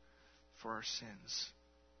propitiation for our sins.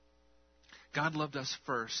 God loved us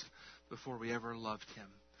first before we ever loved Him.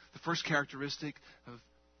 The first characteristic of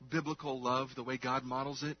biblical love, the way God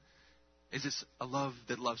models it, is it's a love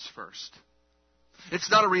that loves first.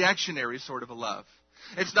 It's not a reactionary sort of a love.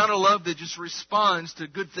 It's not a love that just responds to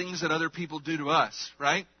good things that other people do to us,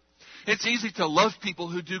 right? It's easy to love people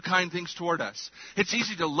who do kind things toward us. It's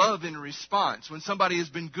easy to love in response. When somebody has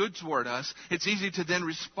been good toward us, it's easy to then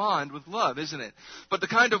respond with love, isn't it? But the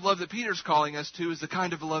kind of love that Peter's calling us to is the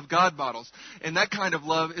kind of love God models. And that kind of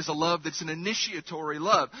love is a love that's an initiatory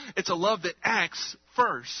love. It's a love that acts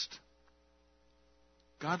first.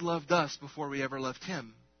 God loved us before we ever loved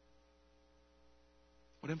Him.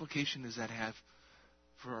 What implication does that have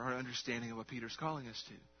for our understanding of what Peter's calling us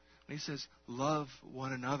to? When he says, love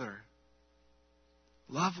one another.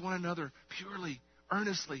 Love one another purely,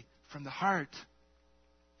 earnestly, from the heart.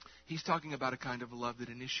 He's talking about a kind of love that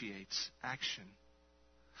initiates action.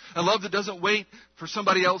 A love that doesn't wait for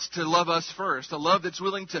somebody else to love us first. A love that's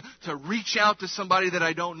willing to reach out to somebody that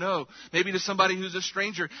I don't know. Maybe to somebody who's a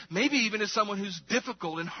stranger. Maybe even to someone who's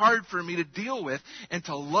difficult and hard for me to deal with. And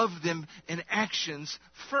to love them in actions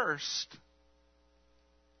first.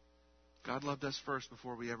 God loved us first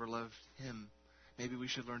before we ever loved Him. Maybe we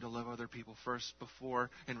should learn to love other people first,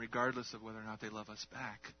 before, and regardless of whether or not they love us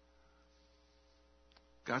back.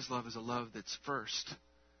 God's love is a love that's first.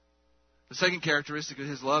 The second characteristic of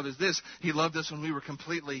His love is this. He loved us when we were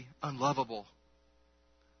completely unlovable.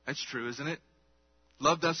 That's true, isn't it?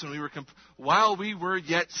 Loved us when we were while we were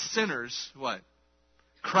yet sinners, what?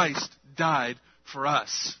 Christ died for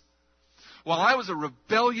us. While I was a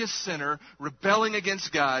rebellious sinner, rebelling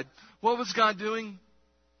against God, what was God doing?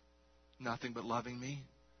 Nothing but loving me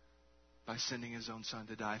by sending His own Son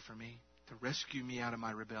to die for me, to rescue me out of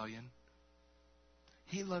my rebellion.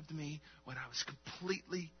 He loved me when I was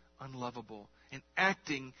completely unlovable and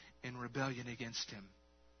acting in rebellion against Him.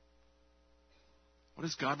 What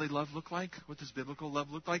does godly love look like? What does biblical love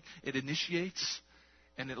look like? It initiates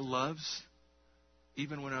and it loves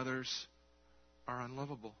even when others are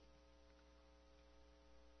unlovable.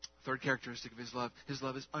 Third characteristic of His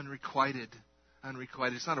love is unrequited.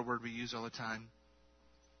 Unrequited. It's not a word we use all the time.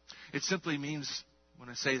 It simply means, when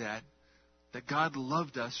I say that God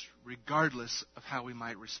loved us regardless of how we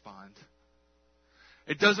might respond.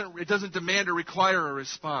 It doesn't demand or require a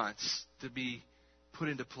response to be put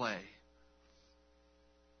into play.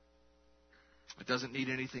 It doesn't need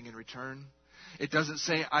anything in return. It doesn't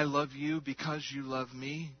say, I love you because you love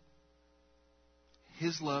me.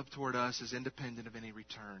 His love toward us is independent of any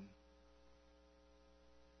return.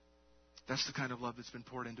 That's the kind of love that's been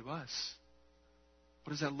poured into us.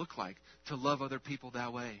 What does that look like? To love other people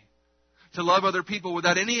that way. To love other people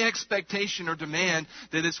without any expectation or demand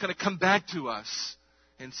that it's going to come back to us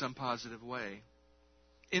in some positive way.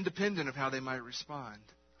 Independent of how they might respond.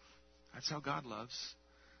 That's how God loves.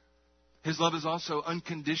 His love is also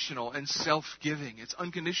unconditional and self-giving. It's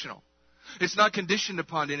unconditional. It's not conditioned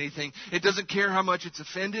upon anything. It doesn't care how much it's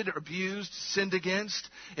offended, abused, sinned against.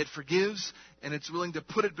 It forgives, and it's willing to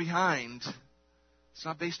put it behind. It's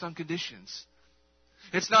not based on conditions.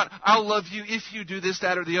 It's not, I'll love you if you do this,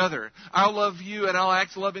 that, or the other. I'll love you and I'll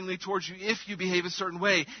act lovingly towards you if you behave a certain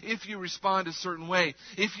way, if you respond a certain way,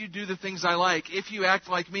 if you do the things I like, if you act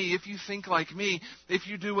like me, if you think like me, if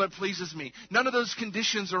you do what pleases me. None of those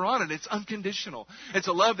conditions are on it. It's unconditional. It's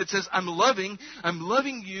a love that says, I'm loving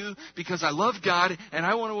you because I love God and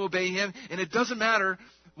I want to obey Him, and it doesn't matter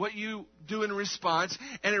what you do in response,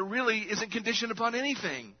 and it really isn't conditioned upon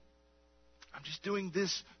anything. I'm just doing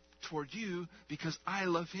this toward you because I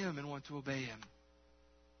love Him and want to obey Him.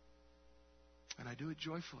 And I do it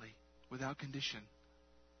joyfully, without condition.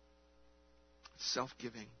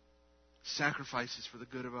 Self-giving. Sacrifices for the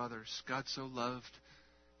good of others. God so loved,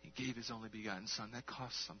 He gave His only begotten Son. That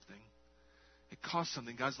costs something. It costs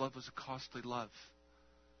something. God's love was a costly love.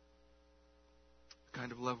 The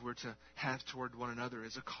kind of love we're to have toward one another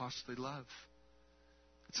is a costly love.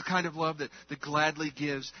 It's a kind of love that gladly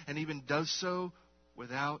gives and even does so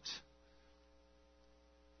without,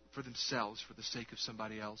 for themselves, for the sake of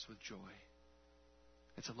somebody else, with joy.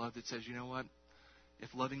 It's a love that says, you know what? If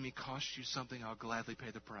loving me costs you something, I'll gladly pay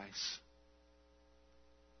the price.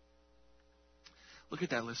 Look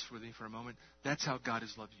at that list with me for a moment. That's how God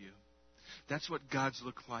has loved you. That's what God's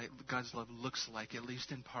love looks like, at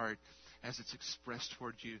least in part, as it's expressed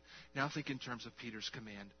toward you. Now think in terms of Peter's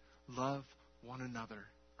command. Love one another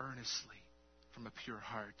earnestly from a pure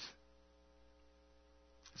heart.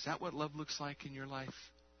 Is that what love looks like in your life?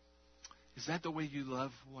 Is that the way you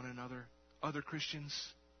love one another, other Christians?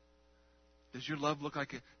 Does your love look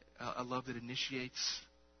like a love that initiates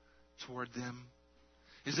toward them?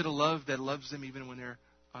 Is it a love that loves them even when they're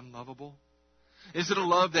unlovable? Is it a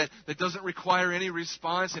love that doesn't require any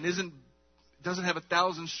response and doesn't have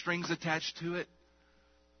 1,000 strings attached to it?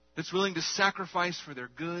 That's willing to sacrifice for their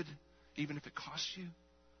good, even if it costs you?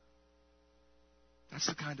 That's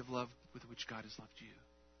the kind of love with which God has loved you.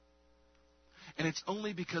 And it's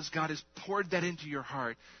only because God has poured that into your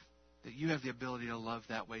heart that you have the ability to love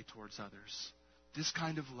that way towards others. This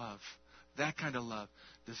kind of love, that kind of love,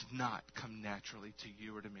 does not come naturally to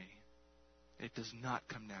you or to me. It does not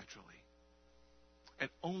come naturally. It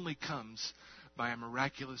only comes by a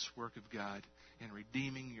miraculous work of God in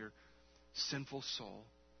redeeming your sinful soul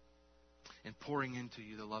and pouring into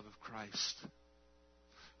you the love of Christ.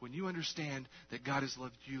 When you understand that God has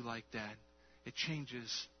loved you like that, it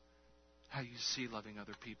changes how you see loving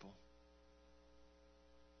other people.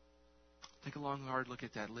 Take a long, hard look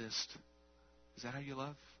at that list. Is that how you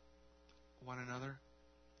love one another,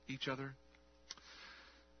 each other?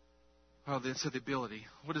 Oh, that's the ability.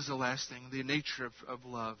 What is the last thing? The nature of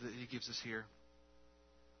love that he gives us here.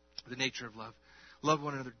 The nature of love. Love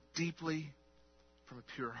one another deeply from a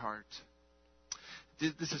pure heart.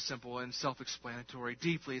 This is simple and self-explanatory.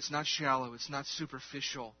 Deeply, it's not shallow, it's not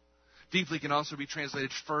superficial. Deeply can also be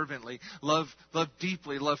translated fervently. Love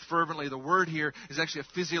deeply, love fervently. The word here is actually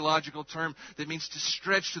a physiological term that means to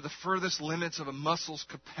stretch to the furthest limits of a muscle's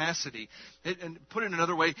capacity. And put it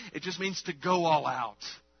another way, it just means to go all out.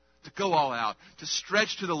 To go all out. To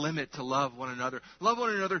stretch to the limit to love one another. Love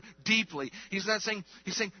one another deeply. He's saying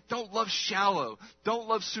don't love shallow. Don't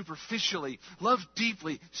love superficially. Love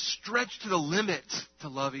deeply. Stretch to the limit to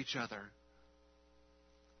love each other.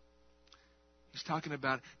 He's talking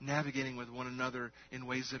about navigating with one another in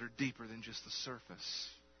ways that are deeper than just the surface.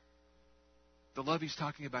 The love he's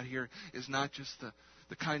talking about here is not just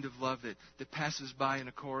the kind of love that passes by in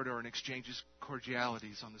a corridor and exchanges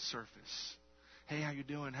cordialities on the surface. Hey, how you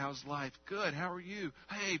doing? How's life? Good. How are you?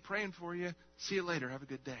 Hey, praying for you. See you later. Have a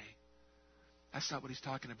good day. That's not what he's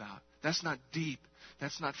talking about. That's not deep.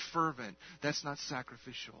 That's not fervent. That's not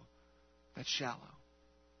sacrificial. That's shallow.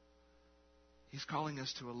 He's calling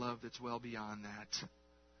us to a love that's well beyond that.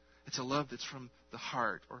 It's a love that's from the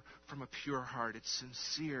heart or from a pure heart. It's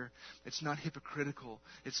sincere. It's not hypocritical.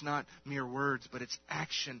 It's not mere words, but it's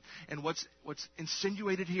action. And what's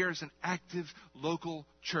insinuated here is an active local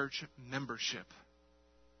church membership.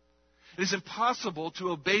 It is impossible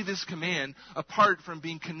to obey this command apart from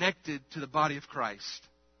being connected to the body of Christ.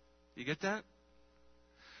 You get that?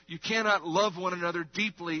 You cannot love one another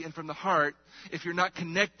deeply and from the heart if you're not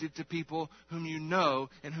connected to people whom you know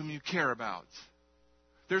and whom you care about.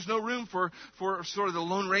 There's no room for sort of the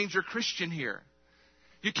Lone Ranger Christian here.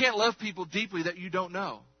 You can't love people deeply that you don't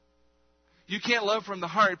know. You can't love from the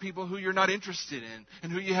heart people who you're not interested in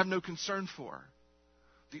and who you have no concern for.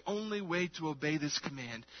 The only way to obey this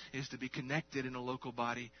command is to be connected in a local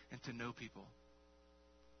body and to know people.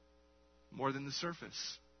 More than the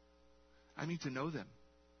surface. I mean to know them.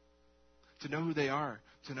 To know who they are.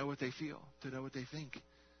 To know what they feel. To know what they think.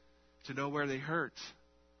 To know where they hurt.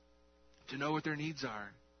 To know what their needs are.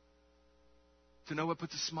 To know what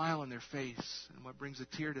puts a smile on their face and what brings a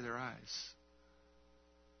tear to their eyes.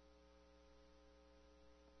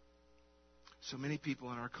 So many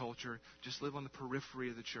people in our culture just live on the periphery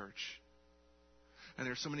of the church. And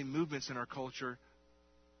there are so many movements in our culture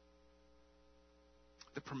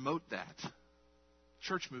that promote that.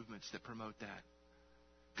 Church movements that promote that.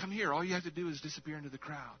 Come here, all you have to do is disappear into the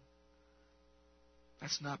crowd.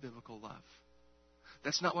 That's not biblical love.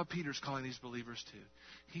 That's not what Peter's calling these believers to.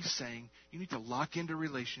 He's saying you need to lock into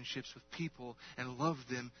relationships with people and love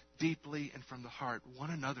them deeply and from the heart. One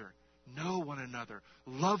another. Know one another.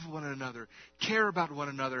 Love one another. Care about one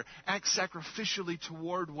another. Act sacrificially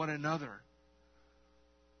toward one another.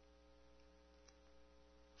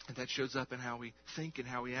 And that shows up in how we think and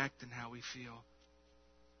how we act and how we feel.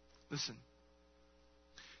 Listen,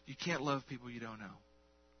 you can't love people you don't know.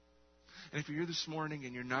 And if you're here this morning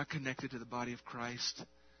and you're not connected to the body of Christ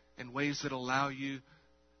in ways that allow you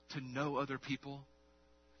to know other people,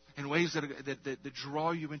 in ways that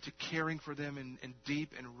draw you into caring for them in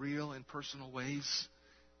deep and real and personal ways,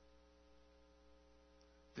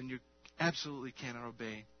 then you absolutely cannot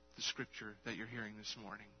obey the Scripture that you're hearing this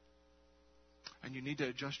morning. And you need to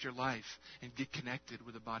adjust your life and get connected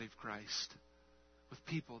with the body of Christ, with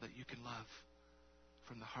people that you can love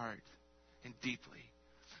from the heart and deeply.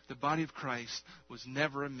 The body of Christ was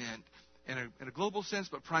never meant in a global sense,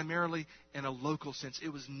 but primarily in a local sense.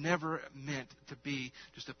 It was never meant to be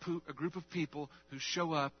just a group of people who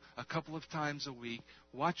show up a couple of times a week,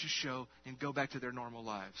 watch a show, and go back to their normal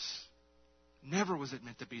lives. Never was it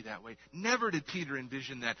meant to be that way. Never did Peter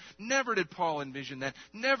envision that. Never did Paul envision that.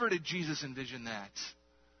 Never did Jesus envision that.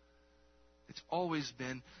 It's always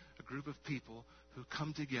been a group of people who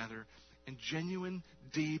come together in genuine,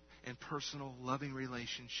 deep, and personal loving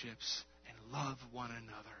relationships and love one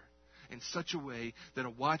another. in such a way that a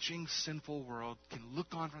watching, sinful world can look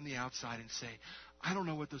on from the outside and say, I don't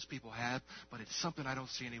know what those people have, but it's something I don't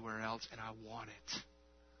see anywhere else, and I want it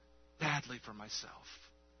badly for myself.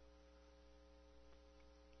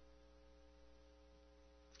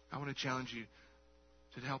 I want to challenge you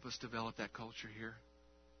to help us develop that culture here.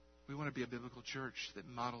 We want to be a biblical church that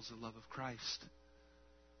models the love of Christ.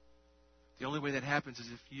 The only way that happens is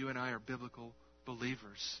if you and I are biblical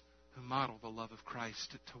believers who model the love of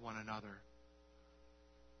Christ to one another,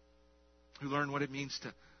 who learn what it means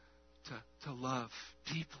to love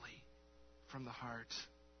deeply from the heart.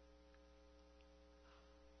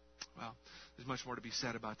 Well, there's much more to be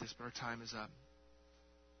said about this, but our time is up.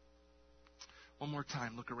 One more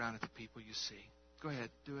time, look around at the people you see. Go ahead,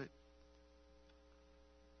 do it.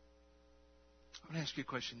 I want to ask you a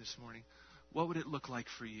question this morning. What would it look like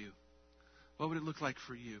for you? What would it look like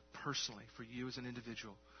for you personally, for you as an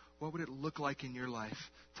individual? What would it look like in your life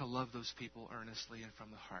to love those people earnestly and from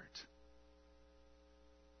the heart?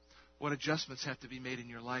 What adjustments have to be made in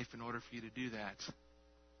your life in order for you to do that?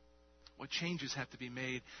 What changes have to be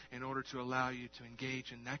made in order to allow you to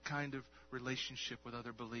engage in that kind of relationship with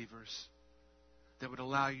other believers that would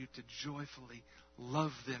allow you to joyfully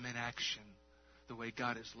love them in action the way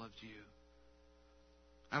God has loved you?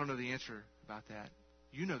 I don't know the answer about that.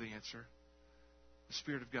 You know the answer. The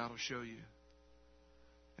Spirit of God will show you.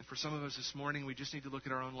 And for some of us this morning, we just need to look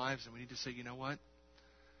at our own lives and we need to say, you know what?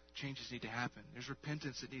 Changes need to happen. There's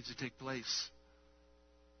repentance that needs to take place.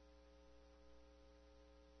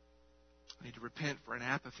 I need to repent for an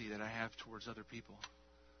apathy that I have towards other people,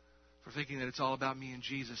 for thinking that it's all about me and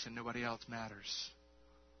Jesus and nobody else matters.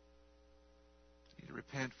 I need to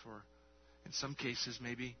repent for, in some cases,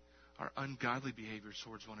 maybe our ungodly behaviors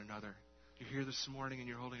towards one another. You're here this morning and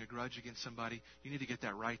you're holding a grudge against somebody. You need to get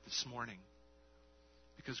that right this morning,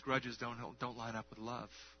 because grudges don't line up with love.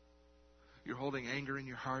 You're holding anger in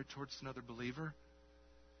your heart towards another believer.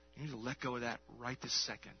 You need to let go of that right this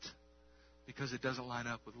second, because it doesn't line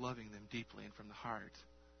up with loving them deeply and from the heart.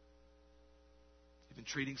 You've been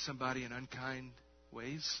treating somebody in unkind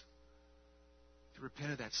ways. You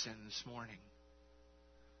repent of that sin this morning.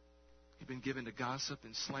 You've been given to gossip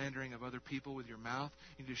and slandering of other people with your mouth.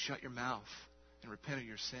 You need to shut your mouth and repent of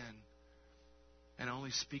your sin and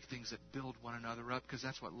only speak things that build one another up, because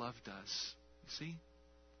that's what love does. You see?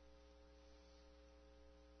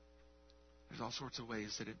 There's all sorts of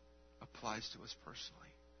ways that it applies to us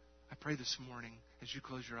personally. I pray this morning, as you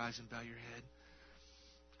close your eyes and bow your head,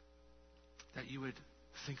 that you would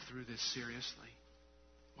think through this seriously.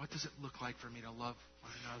 What does it look like for me to love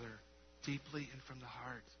one another deeply and from the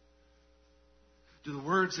heart? Do the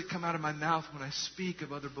words that come out of my mouth when I speak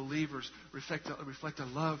of other believers reflect a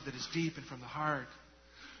love that is deep and from the heart?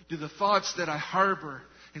 Do the thoughts that I harbor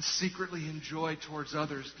and secretly enjoy towards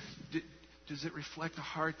others, does it reflect a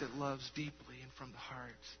heart that loves deeply and from the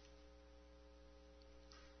heart?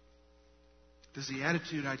 Does the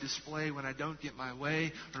attitude I display when I don't get my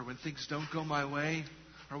way, or when things don't go my way,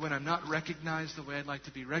 or when I'm not recognized the way I'd like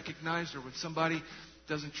to be recognized, or when somebody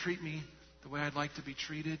doesn't treat me the way I'd like to be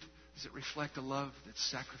treated, does it reflect a love that's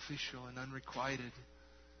sacrificial and unrequited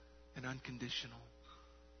and unconditional?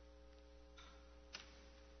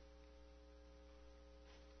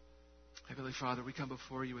 Heavenly Father, we come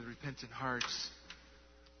before you with repentant hearts,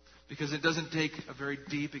 because it doesn't take a very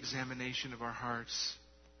deep examination of our hearts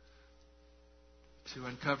to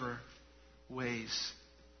uncover ways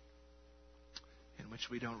in which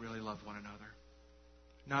we don't really love one another.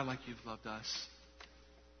 Not like you've loved us.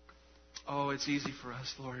 Oh, it's easy for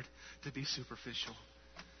us, Lord, to be superficial.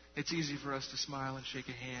 It's easy for us to smile and shake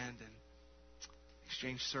a hand and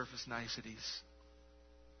exchange surface niceties.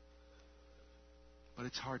 But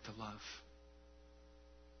it's hard to love.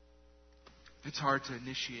 It's hard to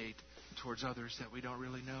initiate towards others that we don't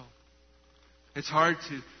really know. It's hard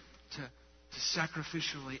to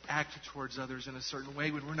sacrificially act towards others in a certain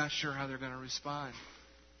way when we're not sure how they're going to respond.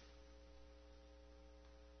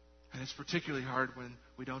 And it's particularly hard when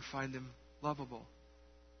we don't find them lovable.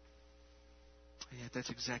 And yet that's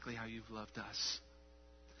exactly how you've loved us.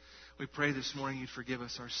 We pray this morning you'd forgive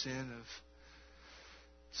us our sin of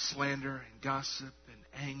slander and gossip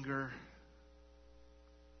and anger,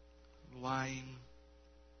 lying,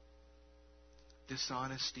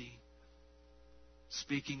 dishonesty,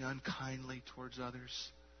 speaking unkindly towards others,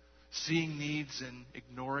 seeing needs and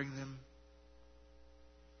ignoring them,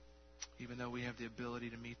 even though we have the ability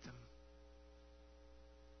to meet them.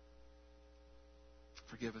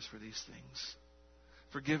 Forgive us for these things.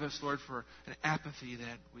 Forgive us, Lord, for an apathy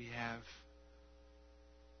that we have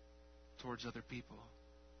towards other people.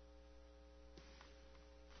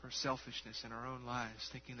 for selfishness in our own lives,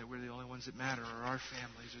 thinking that we're the only ones that matter, or our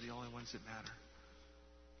families are the only ones that matter.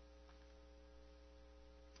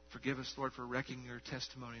 Forgive us, Lord, for wrecking your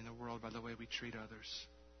testimony in the world by the way we treat others.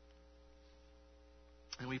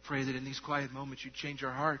 And we pray that in these quiet moments you change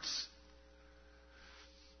our hearts.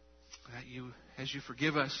 That you, as you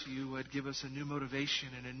forgive us, you would give us a new motivation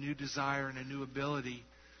and a new desire and a new ability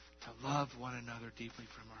to love one another deeply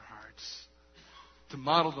from our hearts. To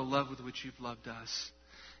model the love with which you've loved us.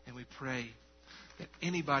 And we pray that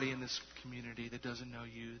anybody in this community that doesn't know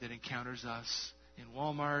you, that encounters us in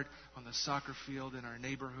Walmart, on the soccer field, in our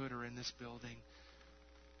neighborhood, or in this building,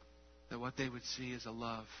 that what they would see is a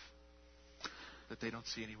love that they don't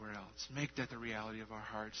see anywhere else. Make that the reality of our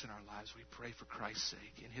hearts and our lives. We pray for Christ's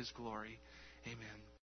sake, in His glory. Amen.